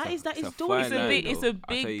daunting. That is It's a daunting. fine line, it's though. a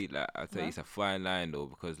big. I'll tell you, it's a fine line though,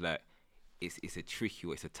 because like it's a tricky,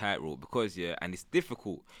 it's a tightrope, because and it's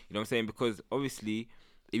difficult. You know what I'm saying? Because obviously,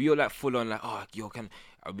 if you're like full on like, oh,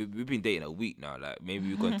 we've been dating a week now, like maybe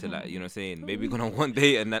we've gone to like, you know what I'm saying, maybe we've gone on one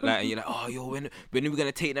date and that, like, and you're like, oh, when are we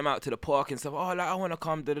gonna take them out to the park and stuff? Oh, like I wanna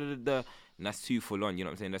come, and that's too full on. You know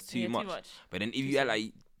what I'm saying? That's too much. But then if you act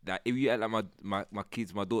like that, if you act like my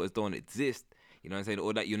kids, my daughters don't exist, you know what I'm saying,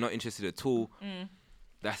 or that you're not interested at all.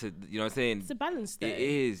 That's you know what I'm saying? It's a balance there. It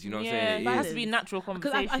is, you know what I'm Yeah, saying? that It has is. to be natural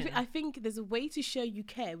Because conversation I think there's a way to show you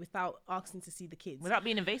care without asking to see the kids. without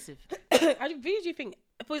being invasive. I really do think,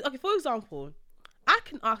 for example, I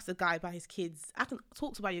can ask a guy about his kids. I can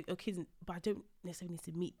talk about your kids, but I don't necessarily need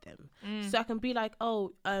to meet them. So I can be like,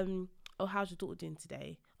 oh, how's your daughter doing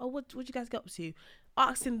today? Oh, what you guys get up to?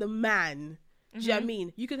 Asking the man. Do you know what I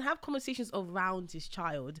mean? You can have conversations around his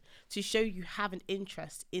child to show you have an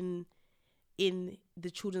interest in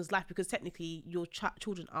the children's life, because technically your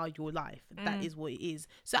children are your life. That is what it is.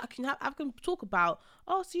 So I can talk about,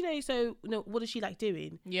 oh, so what does she like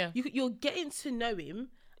doing? Yeah. You're getting to know him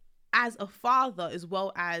as a father as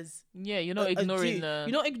well as You're not a ignoring dude. the.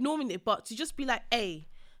 You're not ignoring it, but to just be like, hey,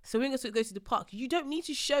 so we're going to go to the park. You don't need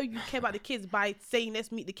to show you care about the kids by saying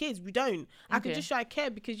let's meet the kids. We don't. I can just show I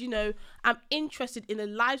care because I'm interested in the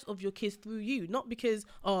lives of your kids through you, not because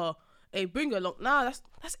hey, bring her along. Nah,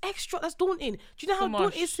 that's extra. That's daunting. Do you know how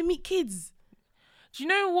daunting it is to meet kids? Do you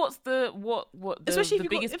know what's the Especially the if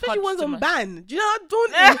biggest especially punch ones to on my- ban. Do you know how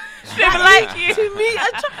daunting? She don't even like you. To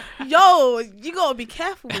me, yo, you gotta be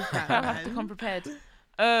careful with that. I have to Man. come prepared.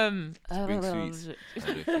 Bring sweets. Is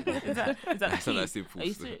that That's not key? that simple. Are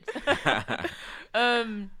you still.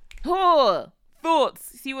 serious?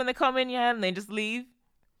 Thoughts. See when they come in, and they just leave.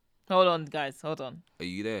 Hold on, guys. Hold on. Are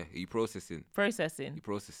you there? Are you processing? Processing. You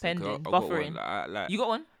processing? 'Cause Pending. I got one, Buffering. like, You got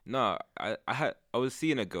one? no, I was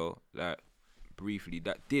seeing a girl like briefly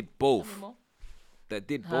that did both. That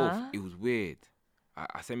did both. Huh? It was weird.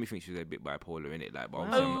 I semi think she was a bit bipolar in it, like. But Oh,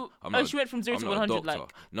 obviously I'm not, she went from 0 I'm to not a 100, doctor.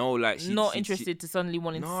 like no, like not interested to suddenly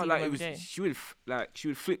wanting to No, see like them it was. every day. She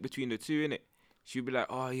would flip between the two, innit? She'd be like,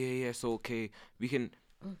 oh yeah, it's okay. We can.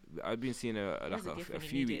 I've been seeing her like There's a gift a when you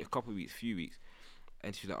few need weeks, it. a couple of weeks, few weeks.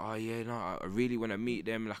 And she's like, oh yeah, no, I really want to meet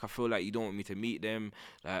them. Like I feel like you don't want me to meet them.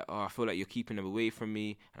 Like, oh, I feel like you're keeping them away from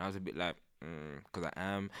me. And I was a bit like, because I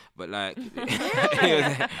am. But like, you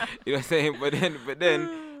know what I'm saying?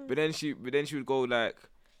 But then she would go like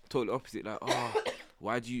totally opposite. Like, oh,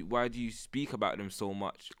 why do you speak about them so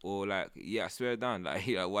much? Or like, yeah, I swear down. Like,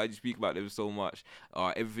 why do you speak about them so much?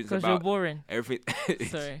 Everything's Because you're about boring. everything.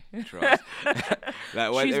 Sorry. Trust.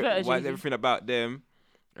 Like, why Choose better, is Jay-Z. everything about them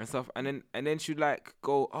and stuff? And then she'd like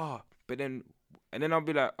go, and then I'll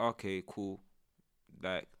be like, okay, cool,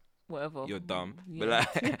 like Whatever. you're dumb, Yeah. but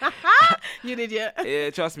like, You an idiot. yeah,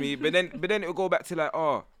 trust me. But then it'll go back to like,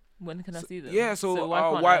 When can I see them? yeah, so, why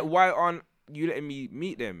can't I? why aren't you letting me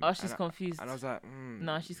meet them? Oh, she's and confused. I was like,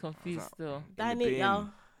 Nah, she's confused like, still. in That the ain't it, bin. y'all.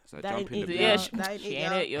 So I That jump ain't in the it, bin. Yeah, y'all. That ain't she it,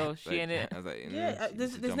 ain't y'all. it, yo. She ain't it. I was like, Yeah,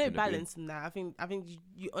 there's jump no in the bin. balance in that. I think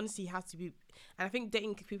you honestly have to be, and I think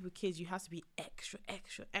dating people with kids, you have to be extra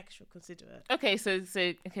considerate. Okay, so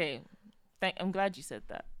okay. I'm glad you said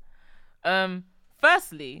that.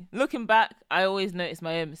 Firstly, looking back, I always notice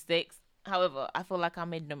my own mistakes. However, I feel like I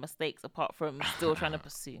made no mistakes apart from still trying to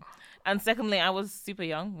pursue. And secondly, I was super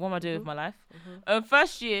young. What am I doing with my life?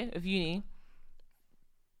 First year of uni,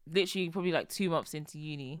 literally probably like 2 months into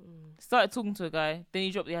uni, started talking to a guy. Then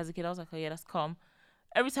he dropped the as a kid. I was like, oh yeah, that's calm.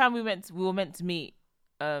 Every time we were meant to meet,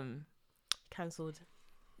 Cancelled.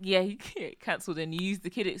 yeah, he cancelled and he used the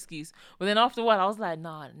kid excuse. But then after a while, I was like,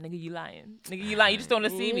 nah, nigga, you lying. Nigga, you lying. You just don't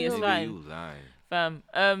want to see me. It's Ew. fine. You lying. Fam.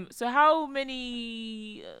 So how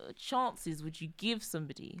many chances would you give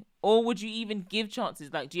somebody? Or would you even give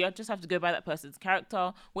chances? Like, do you just have to go by that person's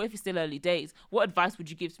character? What if it's still early days? What advice would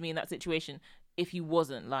you give to me in that situation if he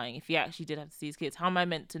wasn't lying? If he actually did have to see his kids? How am I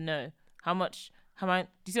meant to know? Do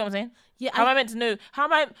you see what I'm saying? Yeah, How am I meant to know?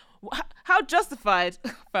 How justified?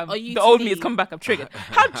 Fam, Are you the to old me me? has come back. I'm triggered.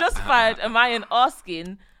 How justified am I in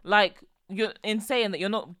asking, like, you're in saying that you're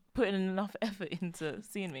not putting enough effort into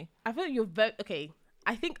seeing me? I feel like you're very okay.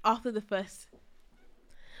 I think after the first,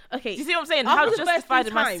 okay, Do you see what I'm saying? after How the first justified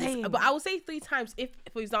three am I times, saying? but I would say 3 times if,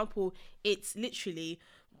 for example, it's literally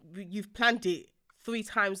you've planned it 3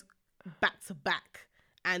 times back to back,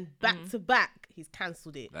 and back to back he's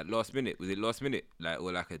cancelled it. Like last minute, was it last minute? Like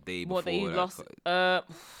or like a day before? What that you like, lost? a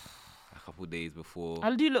couple days before.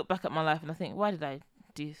 I do look back at my life and I think, why did I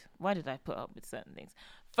why did I put up with certain things?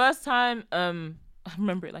 First time, I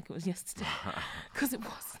remember it like it was yesterday, because it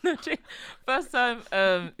was. No, first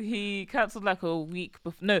time, he cancelled like a week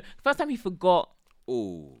before. No, first time he forgot.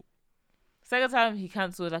 Oh. Second time he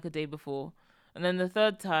cancelled like a day before, and then the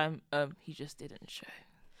third time, he just didn't show.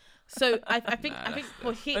 So I think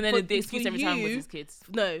for him, And then the excuse every time was you, his kids.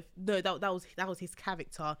 No, that was his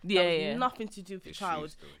character. Yeah, that was yeah. nothing to do with the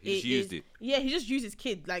child. He's used it. Yeah, he just used his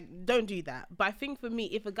kid. Like, don't do that. But I think for me,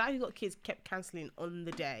 if a guy who got kids kept cancelling on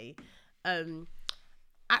the day,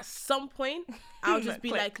 at some point I'll just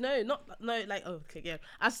be like,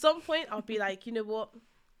 At some point I'll be like, you know what?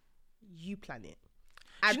 You plan it.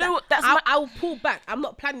 And you know what? That's I'll pull back. I'm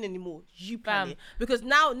not planning anymore. You plan it, because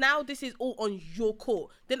now this is all on your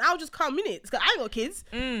court. Then I'll just come in it. Cause I ain't got kids,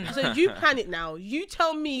 so you plan it now. You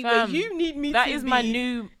tell me where you need me. That to is be my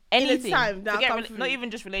new anything. time that I come Not through.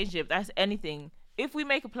 even just relationship. That's anything. If we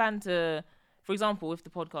make a plan to, for example, with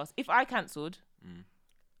the podcast, if I cancelled,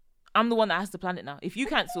 I'm the one that has to plan it now. If you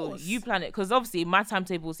cancel, course. you plan it, because obviously my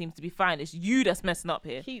timetable seems to be fine. It's you that's messing up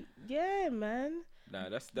here. Yeah, man. Nah,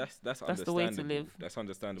 that's understandable. the way to live. That's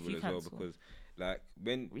understandable If you as well, cancel. because like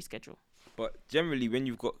Reschedule. but generally when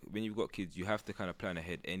you've got kids, you have to kind of plan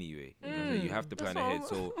ahead anyway. You know what I'm saying? You have to plan ahead.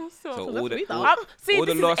 So all the See, all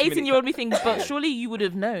this the is last 18-year-old me thing, but surely you would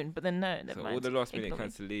have known. But then no, never so mind. all the last minute Ignore me.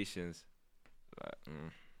 cancellations,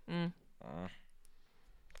 like,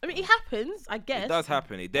 I mean, it happens, I guess. it does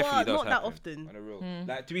happen. It definitely does not that happen. often. On a real,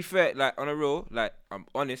 like to be fair, like on a real, like I'm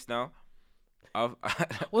honest now.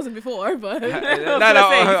 Wasn't before, but I was gonna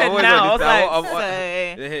say, you said now. I was like,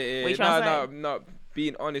 what you trying to say? No,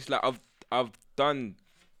 being honest, like I've done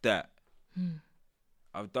that.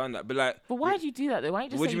 I've done that, but like. But why do you do that though? Why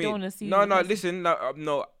don't you What just do say you you mean? don't want to see? No, the no. person? Listen,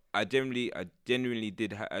 no. I genuinely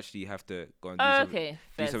did actually have to go and do Oh, something. okay, Do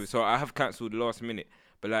fair. something. So I have cancelled last minute,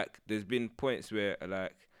 but like, there's been points where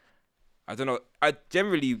like, I don't know. I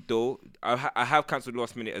generally though, I have cancelled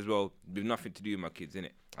last minute as well, with nothing to do with my kids,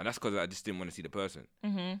 innit? And that's because I just didn't want to see the person.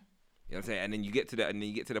 Mm-hmm. You know what I'm saying? And then you get to that, and then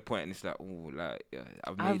you get to the point, and it's like, oh, like yeah,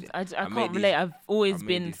 I can't relate. I've always I've made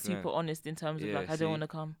been these super plans. honest in terms of Yeah, like I see. don't want to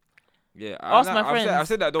come. Yeah, Ask my I've friends.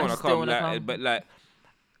 said that I don't I want to just don't come, wanna like, come. but like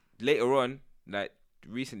later on, like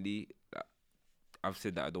recently, like, I've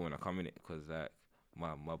said that I don't want to come in it because like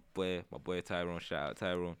my boy Tyrone, shout out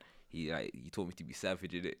Tyrone. He taught me to be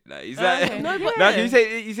savage in it. Like he's like, Okay. No, but- no,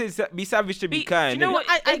 he said be savage to be kind. Do you know innit?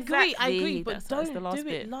 what? I Exactly. agree, but That's don't the last do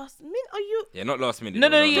bit. it last minute. Are you? Yeah, not last minute. No,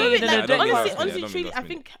 though, no, yeah, Do it no, like don't do honestly, last minute, truly. last I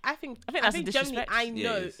minute. think that's a generally, disrespect. I Yeah,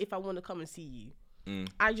 know it is. if I want to come and see you. Mm.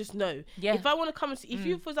 I just know. Yeah. If I want to come and see, if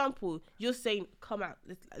you, for example, you're saying, come out,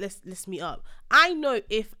 let's meet up. I know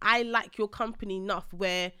if I like your company enough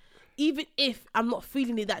where even if I'm not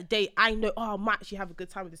feeling it that day, I know, I might actually have a good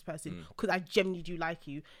time with this person because I genuinely do like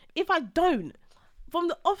you. If I don't, from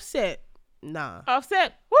the offset, nah.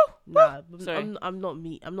 Offset. Woo. Nah, Sorry. I'm not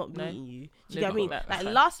meeting you. Do you No, get what I mean? that's Like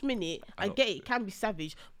fine. last minute, I don't- get it can be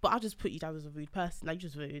savage, but I'll just put you down as a rude person. Like, you're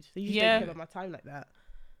just rude. You just Yeah. don't care about my time like that.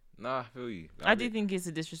 Nah, I feel you. I do think it's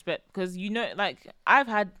a disrespect because like I've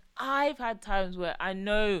had times where I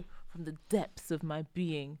know from the depths of my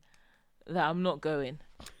being that I'm not going.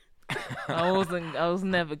 I was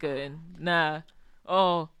never going. Nah.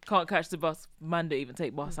 Oh, can't catch the bus. Man, don't even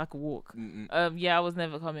take bus. I could walk. Yeah, I was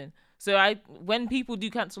never coming. So when people do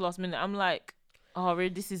cancel last minute, I'm like, oh, really,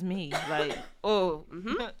 this is me. Like, oh,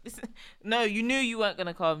 no, you knew you weren't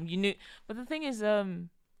gonna come. You knew, but the thing is,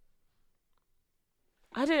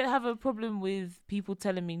 I don't have a problem with people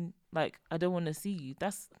telling me like I don't want to see you.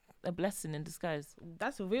 That's a blessing in disguise.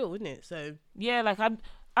 That's real, isn't it? So Yeah, like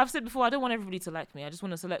I've said before, I don't want everybody to like me. I just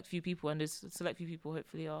want to select few people, and this select few people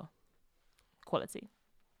hopefully are quality.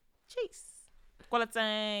 chase.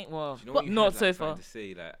 Quality. Well, Do you know what you not had, so like, trying far. to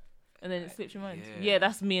say, like, And then it slips your mind. yeah. Yeah,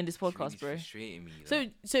 that's me in this it's really podcast, bro. frustrating me. So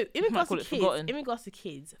like. in Might regards call to it kids,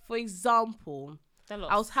 forgotten. for example, Tell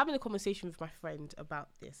I was us. having a conversation with my friend about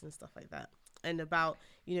this and stuff like that, and about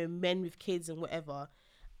men with kids and whatever.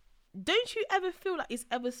 Don't you ever feel like it's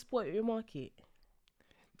ever spoiled your market?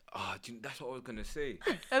 That's what I was gonna say.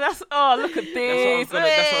 And look at this. That's what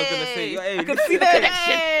I was gonna say. Hey, I can see the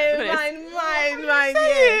connection. Hey, Look at this. mine,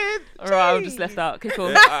 yeah. Alright, I'm just left out. Okay, cool.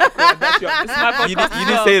 That's your- my you podcast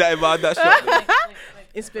didn't say that about that shot.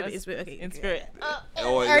 In spirit, okay. In spirit.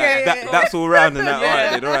 That's all round and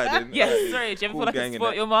that. All right then. Yes, sorry. Do you ever Cool feel like gang it's in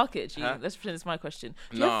spoiled that. your market, G? Huh? Let's pretend it's my question.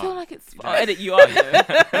 Do you Nah. ever feel like it's... I'll edit you out.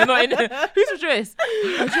 You're not in Who's Rejoice? Do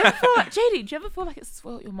you ever feel like... JD, do you ever feel like it's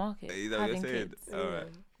spoiled your market? Is that what you're having saying? kids? All right.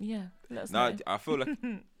 Yeah, let us Nah, know. I feel like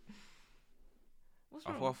What's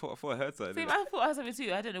I wrong? thought I heard something. See, I thought I had something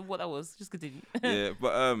too. I don't know what that was. Just continue. Yeah,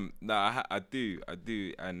 but I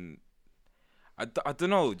do, and I don't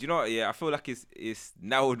know. Do you know what? Yeah, I feel like it's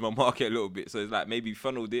narrowed my market a little bit. So it's like maybe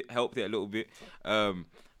funneled it, helped it a little bit.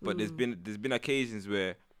 But there's been occasions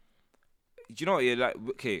where, do you know what? Yeah, like,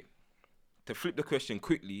 okay, to flip the question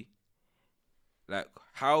quickly, like,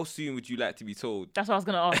 how soon would you like to be told? That's what I was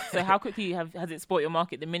gonna ask. So how quickly has it spoiled your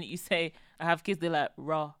market? The minute you say I have kids, they're like,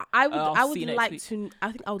 raw. I I'll would see you next like week. to.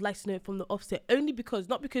 I think I would like to know it from the offset, only because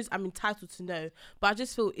not because I'm entitled to know, but I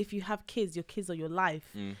just feel if you have kids, your kids are your life.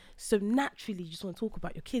 So naturally, you just want to talk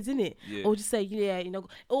about your kids, innit? Yeah. Or just say, yeah, you know,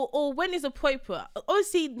 or when is appropriate.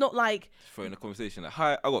 Obviously, not like For in a conversation, like,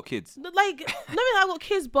 hi, I got kids. like knowing I got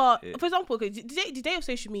kids, but Yeah. for example, okay, today of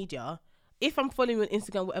social media. If I'm following you on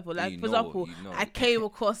Instagram, whatever, like, You for know, example, you know. I came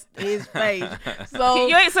across his page. So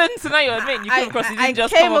You ain't so now you're admitting you came across. It I didn't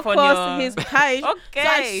just came come up on across your. his page. Okay, So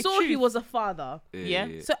I saw he truth. was a father. Yeah.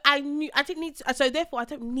 So I knew I didn't need to. So therefore, I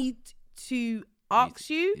don't need to ask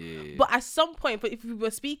you. Yeah. But at some point, but if we were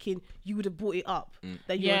speaking, you would have brought it up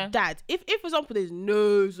that you're Yeah. a dad. If for example, there's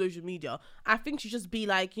no social media, I think you should just be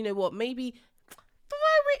like, you know what, maybe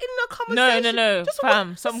throw it in the conversation. No, Just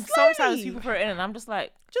fam. Sometimes slowly. people throw it in, and I'm just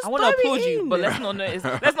like, Just I want to throw it applaud you, in. but let's not notice.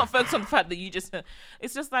 Let's not focus on the fact that you just.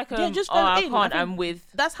 It's just like, Yeah, just oh, throw it I in. I can't. think I'm with.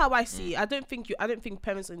 That's how I see it. I don't think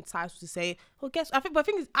parents are entitled to say, well, guess. I think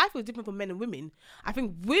I feel different from men and women. I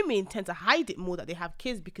think women tend to hide it more that they have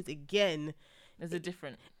kids because again, There's a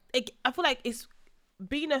different. I feel like it's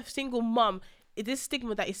being a single mum. It is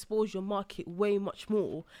stigma that exposes your market way much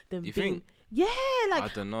more than You being. think? Yeah, like I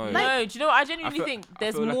don't know. like- No, do you know what? I genuinely feel- think I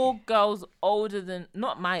there's feel more lucky. girls older than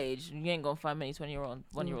not my age. You ain't gonna find many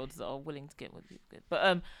 1-year-olds that are willing to get with you.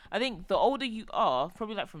 But I think the older you are,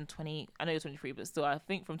 probably like from 20. I know you're 23, but still, I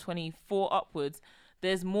think from 24 upwards,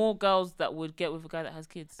 there's more girls that would get with a guy that has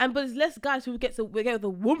kids. but there's less guys who get with a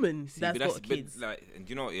woman See, that's but got kids. like, and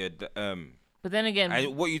you know what? Yeah, But then again,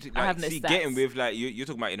 and what you I like, have no see, stats. getting with like you're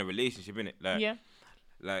talking about in a relationship, innit? Like, yeah,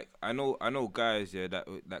 like I know guys, yeah,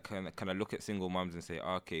 that kind of look at single mums and say,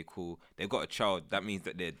 okay, cool, they've got a child. That means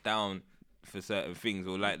that they're down for certain things,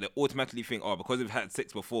 or like they automatically think, oh, because they've had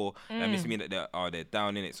sex before, that must mean that they're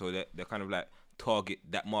down in it. So they're kind of like target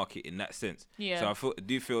that market in that sense. Yeah. So I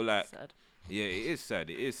do feel like, sad. yeah, it is sad.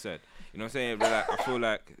 You know what I'm saying? But like, I feel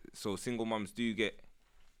like so single mums do get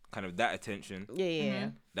kind of that attention. Yeah.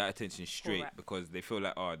 That attention straight Correct. because they feel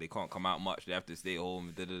like, oh, they can't come out much, they have to stay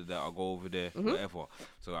home, I'll go over there, whatever.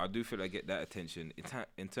 So I do feel like I get that attention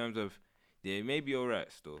in terms of, yeah, maybe you're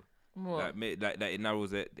right still. What? Like it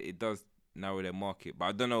narrows it does narrow their market, but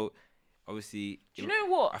I don't know, obviously Do you know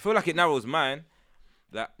what? I feel like it narrows mine.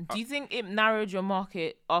 Like Do you think it narrowed your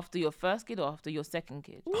market after your first kid or after your second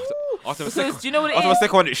kid? after the Because second, do you know what it after the is?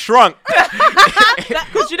 second one it shrunk.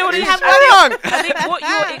 Because you know what it is? I think what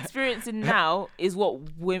you're experiencing now is what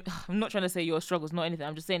women. I'm not trying to say your struggle's not anything.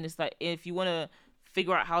 I'm just saying it's like if you want to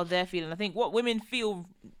figure out how they're feeling. I think what women feel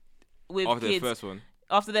with After the kids first one,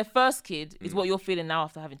 after their first kid is what you're feeling now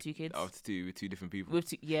after having two kids. after two different people. With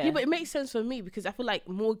two, yeah. Yeah, but it makes sense for me because I feel like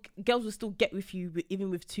more girls will still get with you even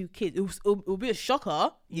with two kids. It'll be a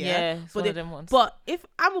shocker. Yeah, it's one but of them ones. But if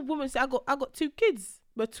I'm a woman, say I got two kids,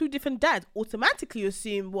 but two different dads, automatically you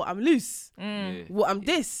assume what I'm loose, Yeah. what I'm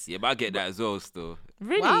this. Yeah, but I get that as well still.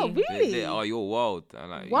 Really? Wow, really? Oh, you're wild. I'm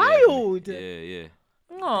like, Wild? Yeah.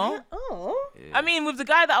 Aw. Oh, Yeah. I mean, with the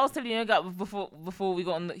guy that I was telling you about before we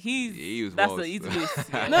got on, he was that's wild. he's loose.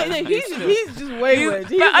 Yeah, no, he's he's loose. just wayward.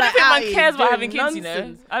 But I don't think out man here cares about doing having kids. You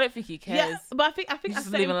nonsense. know, I don't think he cares. Yeah, but I think He's at just a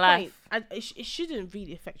certain living point, life. it shouldn't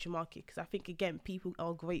really affect your market because I think again people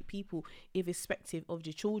are great people irrespective of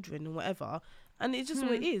the children and whatever, and it's just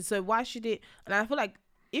what it is. So why should it? And I feel like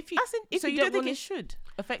if you if So you don't think wanna- it should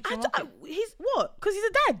affect I your don't- market? he's what? Because he's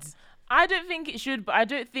a dad. I don't think it should, but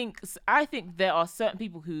I think there are certain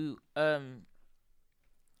people who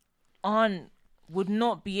would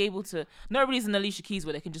not be able to. Not everybody's an Alicia Keys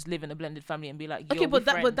where they can just live in a blended family and be like, yo, Okay, but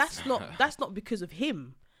we're that's not because of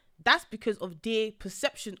him. That's because of their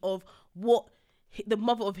perception of what the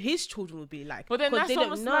mother of his children would be like. But then 'Cause that's they don't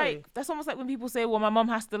almost know. like when people say, well, my mom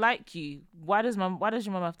has to like you. Why does your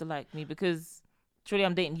mom have to like me? Because surely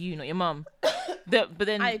I'm dating you, not your mom. But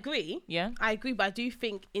then I agree. yeah. I agree, but I do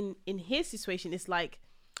think in his situation, it's like,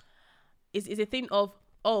 is a thing of,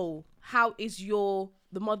 oh, how is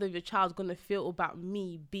the mother of your child gonna feel about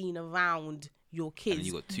me being around your kids? And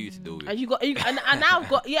you got two to deal with. And you got, and now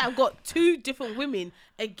I've got two different women.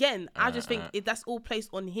 Again, I just think that's all placed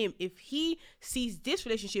on him. If he sees this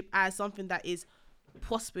relationship as something that is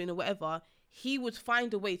prospering or whatever, he would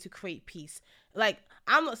find a way to create peace. Like,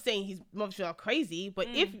 I'm not saying his mothers are crazy, but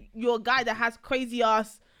if you're a guy that has crazy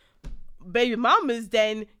ass baby mamas,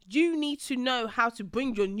 then you need to know how to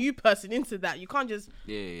bring your new person into that. You can't just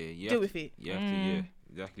Yeah. deal with it. You have to,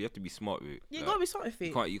 Exactly. You have to be smart with it. You Like, gotta be smart with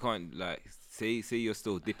it. you can't like say you're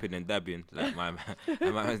still dipping and dabbing like my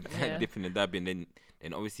man's Yeah. dipping and dabbing. Then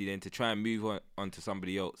obviously then to try and move on to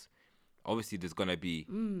somebody else. Obviously, there's gonna be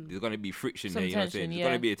friction Some there. You know what I'm saying? tension, There's yeah.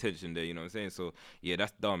 gonna be a tension there. You know what I'm saying? So yeah,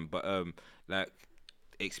 that's dumb. But like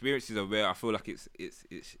experiences are where I feel like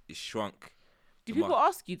it's shrunk. Do the people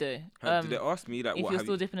ask you though? Did they ask me like if what you're have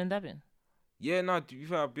still you? dipping and dabbing? Yeah, no. To be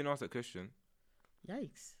fair, I've been asked that question.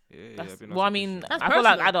 Yikes. Yeah, That's, I've been asked well, I that mean, question. That's I feel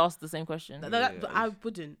like personal. I'd ask the same question. But Yeah, I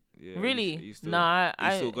wouldn't. Yeah, Really? you still, No,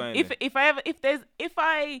 you still going if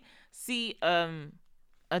I see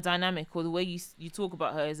a dynamic or the way you talk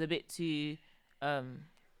about her is a bit too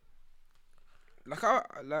like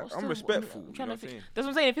what's I'm the- respectful. I'm You trying know to what I'm saying? That's what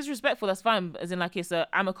I'm saying. If it's respectful, that's fine. As in, like, it's a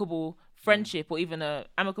amicable friendship or even a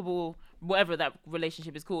amicable whatever that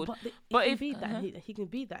relationship is called. But if- it can be that uh-huh. he can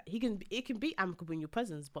be that it can be amicable in your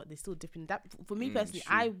presence, but they're still different. That for me personally,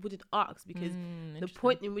 true. I wouldn't ask because the Interesting.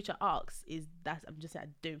 point in which I ask is that I'm just saying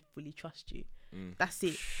I don't fully trust you. That's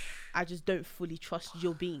it. I just don't fully trust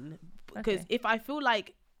your being because Okay. if I feel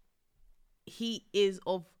like he is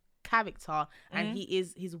of character and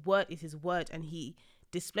his word is his word and he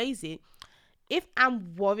displays it. If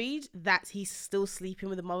I'm worried that he's still sleeping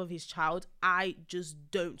with the mother of his child, I just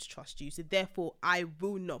don't trust you. So therefore, I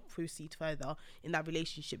will not proceed further in that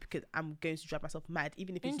relationship because I'm going to drive myself mad,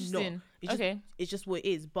 even if it's not. Interesting. It's just, Okay. it's just what it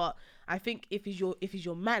is. But I think if he's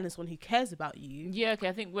your man and someone who cares about you, Yeah, okay.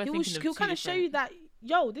 I think we're thinking of he'll two kind of show you different- that,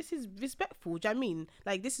 yo, this is respectful. Do you know what I mean?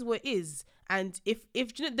 Like, this is what it is. And if you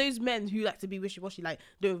know, those men who like to be wishy-washy, like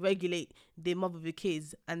don't regulate the mother of the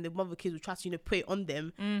kids, and the mother of the kids will try to, you know, put it on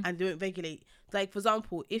them and they won't regulate. Like, for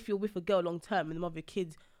example, if you're with a girl long term and the mother of the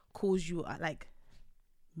kids calls you at like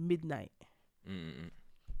midnight, Mm-mm.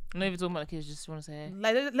 I'm not even talking about the kids. Just want to say, hey.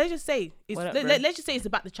 like let's just say it's What up, let, bro? let's just say it's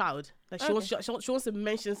about the child. Like she wants to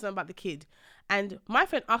mention something about the kid, and my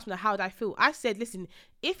friend asked me how did I feel. I said, listen,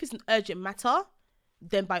 if it's an urgent matter,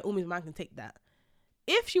 then by all means, man can take that.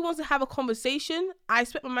 If she wants to have a conversation, I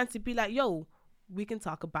expect my man to be like, yo, we can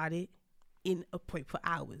talk about it in appropriate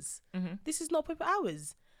hours. This is not appropriate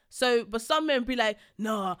hours. So, but some men be like,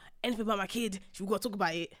 nah, anything about my kid, we got to talk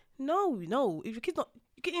about it. No. If your kid's not,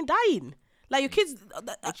 your kid ain't dying. Like, your kids,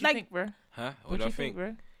 What you like, think, bro? Huh? What What do do I you think, think?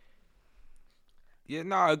 bro? Yeah,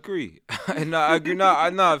 no, I agree. No, I agree.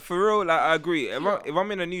 No, for real, like I agree. If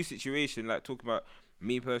I'm in a new situation, like talking about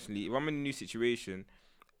me personally, if I'm in a new situation,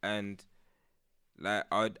 and like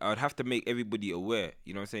I'd have to make everybody aware.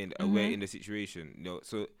 You know what I'm saying? Aware in the situation. You know,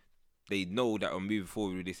 so they know that I'm moving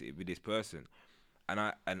forward with this person,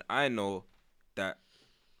 and I know that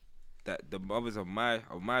the mothers of my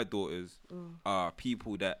daughters are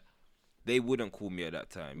people that they wouldn't call me at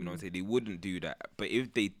that time. You know what I'm saying? They wouldn't do that. But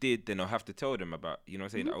if they did, then I'll have to tell them about, you know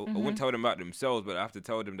what I'm saying? I wouldn't tell them about themselves, but I have to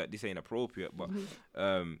tell them that this ain't appropriate. But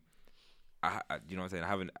I you know what I'm saying?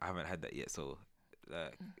 I haven't had that yet, so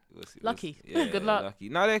like Lucky. Yeah, Good luck. Lucky.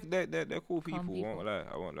 No, they're cool people. people.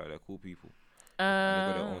 I won't lie, they're cool people.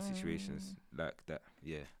 And they got their own situations like that.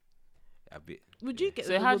 Yeah. A bit. would you get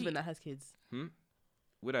So with a how do woman you- that has kids?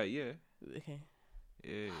 Would I? Yeah. Okay.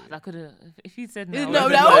 Yeah. That could have. If you said No, no, no.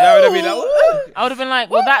 That would have been like, I would have been like,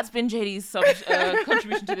 well, that's been JD's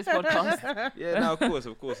contribution to this podcast. yeah, no, of course.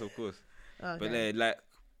 Okay. But then, like,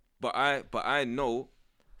 but I know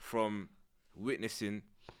from witnessing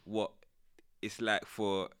what it's like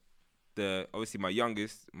for obviously my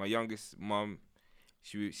youngest mum.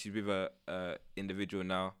 She's with a individual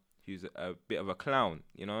now who's a bit of a clown,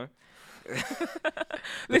 you know.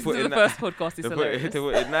 Listen to the first podcast. It's To put hilarious.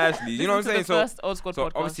 it nicely, you know what I'm saying? So First Old Squad so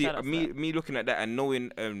podcast. obviously shout out to that. me looking at that and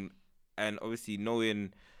knowing and obviously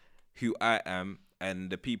knowing who I am and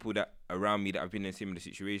the people that around me that have been in similar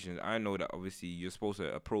situations, I know that obviously you're supposed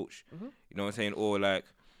to approach, you know what I'm saying, or like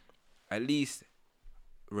at least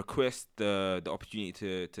request the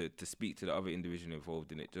opportunity to speak to the other individual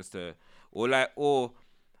involved in it, just to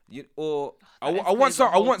I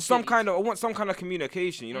want some kind of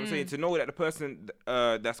communication, you know what I'm saying, to know that the person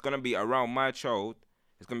that's gonna be around my child,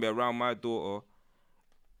 is gonna be around my daughter,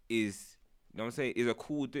 is, you know what I'm saying, is a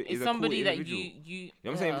cool It's is somebody a cool that individual. you know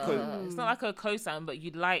what I'm saying? Because it's not like a co-sign, but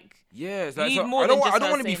you'd like. yeah, it's you like need so more I than don't just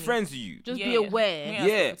want her to be saying- friends with you. Just Yeah, be yeah. aware. Yeah.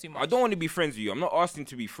 Yeah, that's too much. I don't want to be friends with you. I'm not asking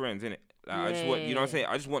to be friends, innit? Like, I just want, you know what I'm Yeah. saying?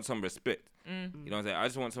 I just want some respect. You know what I'm saying?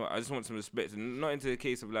 I just want some respect, and not into the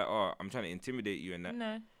case of like, oh, I'm trying to intimidate you and that.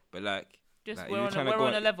 No, But like, just like, we're you're on trying a, to we're go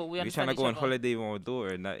on a level. We you're trying understand to each go on other. holiday with my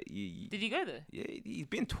daughter, and that you Did you go there? yeah, he's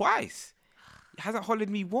been twice. He hasn't hollered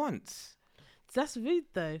me once. That's rude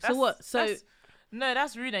though. So That's- what? So that's- no,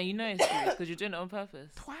 that's rude, and you know it's rude because you're doing it on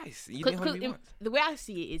purpose. Twice. You didn't holler me once. the way I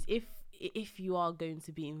see it is if you are going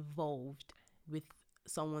to be involved with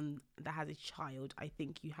someone that has a child, I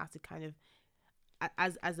think you have to kind of,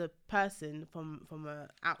 as a person from a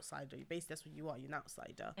outsider, basically that's what you are. You're an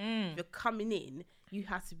outsider. If you're coming in, you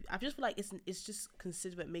have to. I just feel like it's just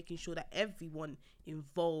considerate, making sure that everyone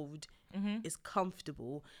involved is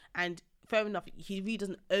comfortable. And fair enough, he really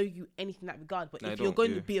doesn't owe you anything in that regard. But if you're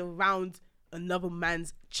going to be around another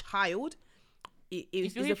man's child,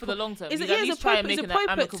 if you're here for the long term, it's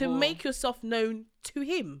appropriate to make yourself known to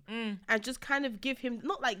him and just kind of give him,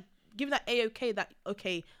 not like give that A-OK, that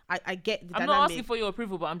okay, I get the I'm dynamic. not asking for your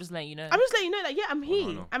approval, but I'm just letting you know. I'm just letting you know that I'm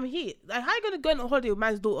here. I'm here. Like, how you gonna go on a holiday with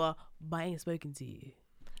man's daughter but I ain't spoken to you?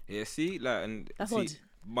 Yeah, see, like, and that's see,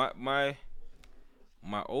 odd.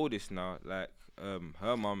 My oldest now, like,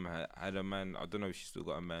 her mum had a man. I don't know if she still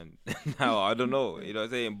got a man now. I don't know. You know what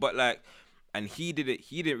I'm saying? But like, and he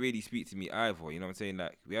didn't really speak to me either. You know what I'm saying?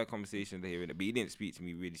 Like, we had conversations here, but he didn't speak to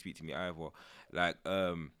me either. Like,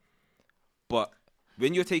 but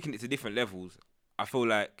when you're taking it to different levels, I feel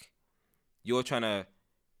like you're trying to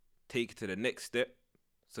take it to the next step.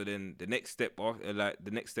 So then the next step, like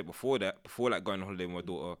the next step before that, before like going on holiday with my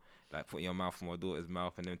daughter, like putting your mouth in my daughter's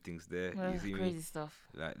mouth and them things there. Well, you see crazy me? stuff.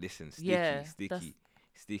 Like, listen,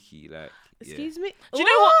 sticky. Like, excuse me. Do you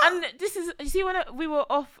know what? And this is, you see, when we were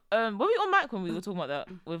off, were we on mic when we were talking about that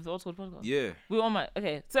with the Old podcast? Yeah, we were on mic.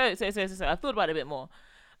 Okay, so I thought about it a bit more.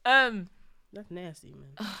 That's nasty,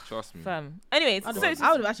 man. Trust me. Fam. Anyways, I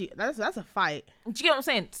would have actually. That's a fight. Do you get what I'm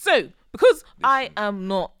saying? So, because I am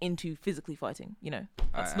not into physically fighting, you know,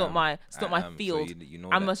 that's not my field. So you know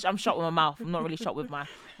I'm shot with my mouth. I'm not really shot with my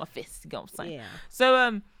fists. You get what I'm saying? Yeah.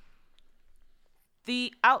 So,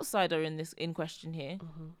 the outsider in question here,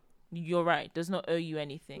 you're right, does not owe you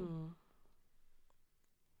anything.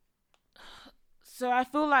 So I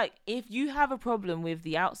feel like if you have a problem with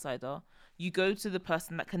the outsider, you go to the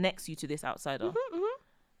person that connects you to this outsider.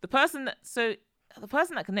 The person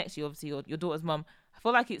that connects you, obviously your daughter's mum. I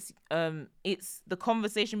feel like it's the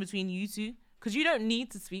conversation between you two, because you don't need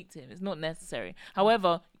to speak to him. It's not necessary.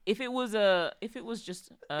 However, if it was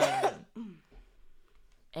just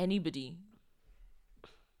anybody,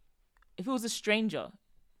 if it was a stranger,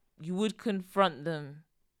 you would confront them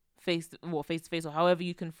face to face, or however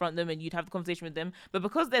you confront them, and you'd have the conversation with them. But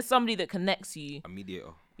because there's somebody that connects you, a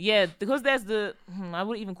mediator. Yeah, because there's I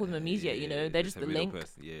wouldn't even call them a mediator. You know, they're just the link.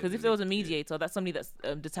 Because if there was a mediator, that's somebody that's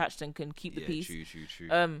detached and can keep the peace.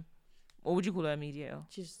 True. What would you call her, a mediator?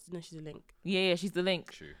 She's a link. Yeah, she's the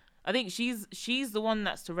link. True. I think she's the one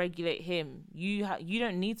that's to regulate him. You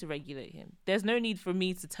don't need to regulate him. There's no need for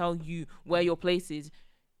me to tell you where your place is.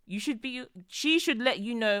 She should let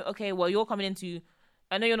you know. Okay, well, you're coming into.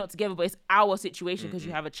 I know you're not together, but it's our situation because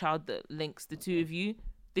you have a child that links the two of you.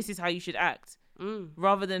 This is how you should act,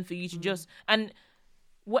 rather than for you to just, and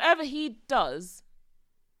whatever he does,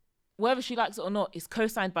 whether she likes it or not, is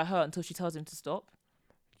co-signed by her until she tells him to stop.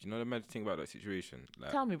 Do you know the mad thing about that situation?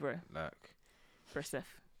 Like, tell me, bro. Like, bro,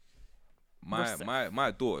 Steph.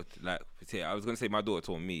 My daughter, like, I was gonna say my daughter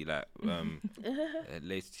told me, like,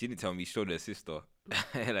 she didn't tell me, showed her sister,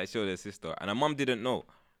 like, showed her sister, and her mum didn't know.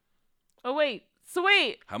 Oh wait. So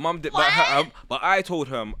wait, her mum did, but I told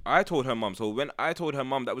her mum. So when I told her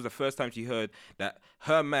mum, that was the first time she heard that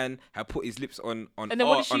her man had put his lips on our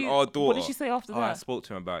daughter. What did she say after that? I spoke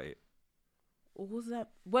to him about it. What was that?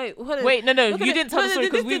 Wait, no, you didn't tell the story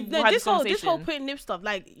because we've had this conversation. This whole putting lip stuff,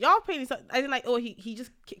 like y'all putting this, I think like, oh, he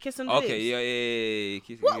just kissed on the lips. Okay,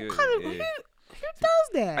 yeah. What kind of who does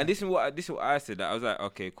that? And this is what I said. That I was like,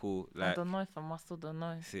 okay, cool. Like, I don't know if I still don't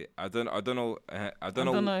know. See, I don't know,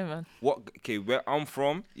 man. Where I'm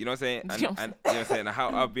from, you know what I'm saying, and you know what I'm saying, and how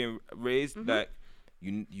I've been raised. Like,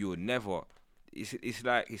 you'll never. It's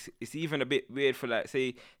like it's even a bit weird for, like,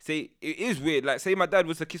 say it is weird. Like, say my dad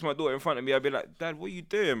was to kiss my daughter in front of me, I'd be like, Dad, what are you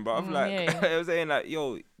doing, bro? I'm like, yeah. I was saying, like,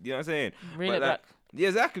 yo, you know what I'm saying? Reel it back. Yeah,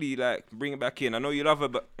 exactly. Like, bring it back in. I know you love her,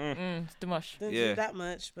 but it's too much. Don't do that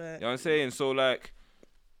much, but you know what I'm saying. So, like,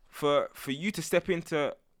 for you to step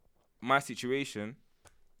into my situation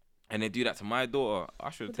and then do that to my daughter, I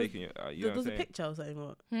should have taken it. You know what I'm saying? There's a picture or something.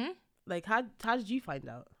 What? Like, how did you find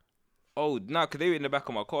out? Oh, nah, because they were in the back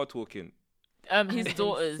of my car talking. His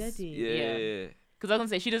daughters. Yeah. Because I was gonna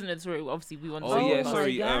say she doesn't know the story. Obviously, we want to. Oh yeah,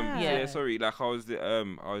 sorry. Yeah, sorry. Like, I was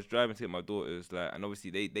driving to get my daughters, like, and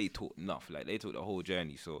obviously they talked enough. Like, they took the whole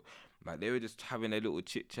journey. So, like, they were just having a little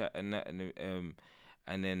chit chat and that, and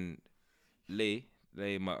then Lay,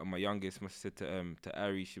 my youngest, must have said to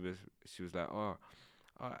Ari, she was like, oh,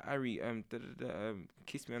 Ari,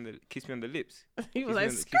 kiss me on the lips. He was like,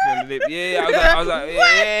 kiss me on the lips. Yeah. I was like,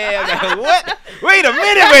 yeah. I was like, what? Wait a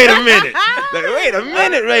minute. Like, wait a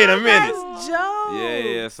minute. That's Joe.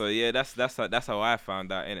 Yeah. So yeah, that's how I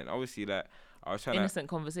found out. And obviously, like, I was trying innocent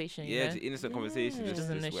conversation. yeah, you know? just innocent conversation. Yeah. She Just,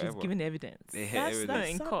 doesn't know just she's whatever. giving evidence. Yeah, That's evidence.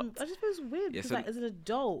 in something. court. I just feel it's weird Yeah, because so- like as an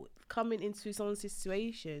adult coming into someone's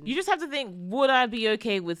situation. You just have to think: would I be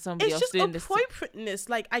okay with somebody It's else just doing this? appropriateness.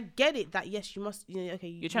 Like I get it that yes, you must. Okay,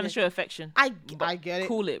 You're trying to show affection. I but get it.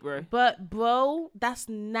 Cool it, bro. But bro, that's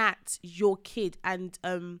not your kid, and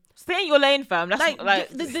Stay in your lane, fam. That's like, like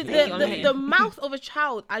the stay in your lane. the mouth of a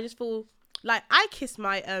child. I just feel like I kiss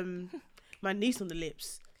my my niece on the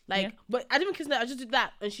lips, like, Yeah. but I didn't kiss her. I just did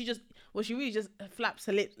that, and she really just flaps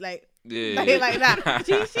her lips like Yeah, like that.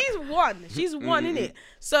 She's one in it.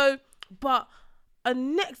 So, but a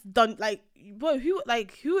next done like, bro, who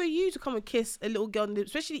are you to come and kiss a little girl on the lips,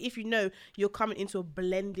 especially if you know you're coming into a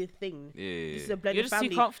blended thing. Yeah. This is a blended You're just family.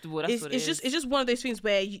 too comfortable. That's it's what it's it just is. it's just one of those things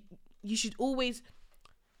where you should always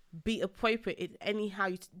be appropriate in anyhow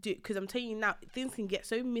you do, because I'm telling you now, things can get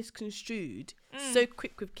so misconstrued so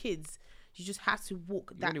quick with kids. You just have to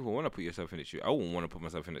walk You that. don't even want to put yourself in a situation. I wouldn't want to put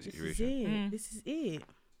myself in that This is situation. it. This is it.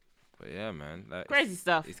 But yeah, man. Like, Crazy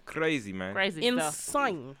stuff. It's crazy, man. Crazy stuff.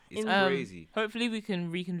 Insane. It's In- crazy. Hopefully we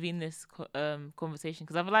can reconvene this conversation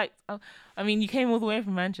because I mean, you came all the way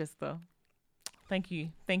from Manchester. Thank you,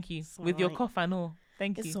 It's with your alright. cough and all.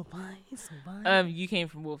 Thank It's you. so fine. It's so fine. You came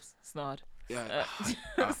from Wolves, Snard. Yeah,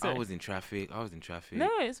 I sorry. was in traffic. No,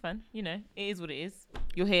 it's fine. You know, it is what it is.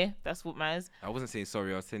 You're here. That's what matters. I wasn't saying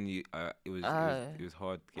sorry. I was telling you, it was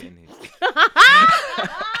hard getting here.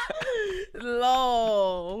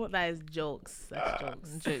 Lol. That is jokes. That's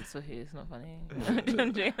jokes. Jokes for here. It's not funny.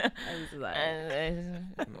 I'm joking. I was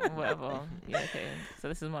like, Whatever. Yeah, okay. So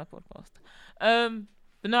this is my podcast.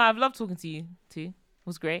 But no, I've loved talking to you too. It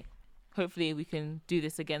was great. Hopefully we can do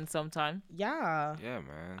this again sometime. yeah. Yeah,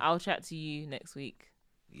 man. I'll chat to you next week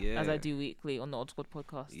Yeah. as I do weekly on the Odd Squad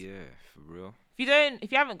podcast. Yeah, for real.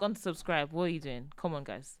 If you haven't gone to subscribe, what are you doing? Come on,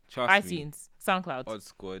 guys. Trust me. iTunes, SoundCloud, Odd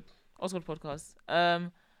Squad. Odd Squad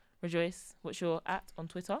podcast. Rejoice, what's your @? On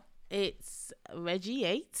Twitter? It's Reggie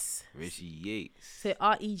Yates. Reggie Yates. So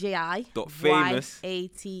REJI. Dot famous.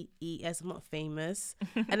 YATES. I'm not famous,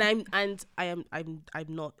 and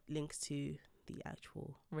I'm not linked to the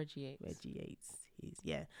actual Reggie Yates. Reggie Yates.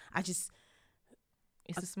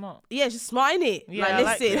 It's a smart. Just smart in it. Yeah, I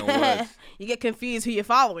like listen, it. Words. you get confused who you're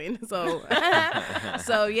following. So,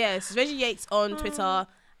 so yes, Reggie Yates on Twitter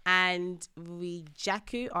and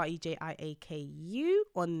Rejaku REJIAKU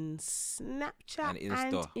on Snapchat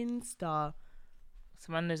And Insta.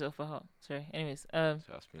 So man knows it off by heart. Sorry. Anyways,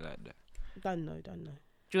 Trust me like that. Don't know. do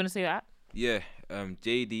you want to say your @? Yeah.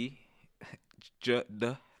 JD.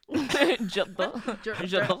 The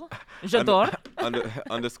J'adore.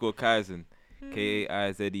 underscore Kaizen.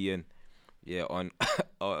 KAIZEN. Yeah, on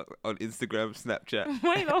Instagram, Snapchat.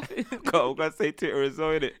 Why are you laughing? I'm gonna say Twitter as well,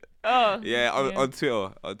 innit? Oh. Yeah, on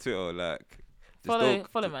Twitter. On Twitter, like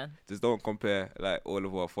Follow, man. just don't compare like all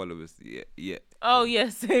of our followers. Yeah. Oh yeah,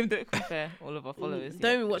 same. Don't compare all of our followers.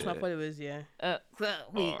 Don't even watch my followers. Yeah. Not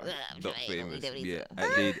famous. Yeah.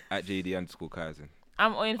 At JD underscore Kaizen.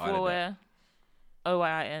 I'm Oyin I know Fowowe.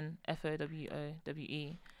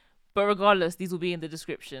 OYINFOWOWE. But regardless, these will be in the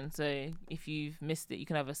description. So if you've missed it, you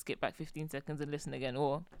can either skip back 15 seconds and listen again,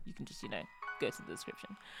 or you can just, go to the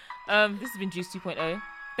description. This has been Juice 2.0.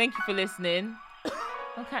 Thank you for listening.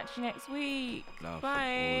 I'll catch you next week. Love.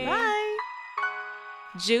 Bye. Bye.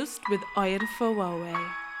 Juiced with Iron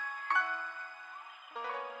Fowowe.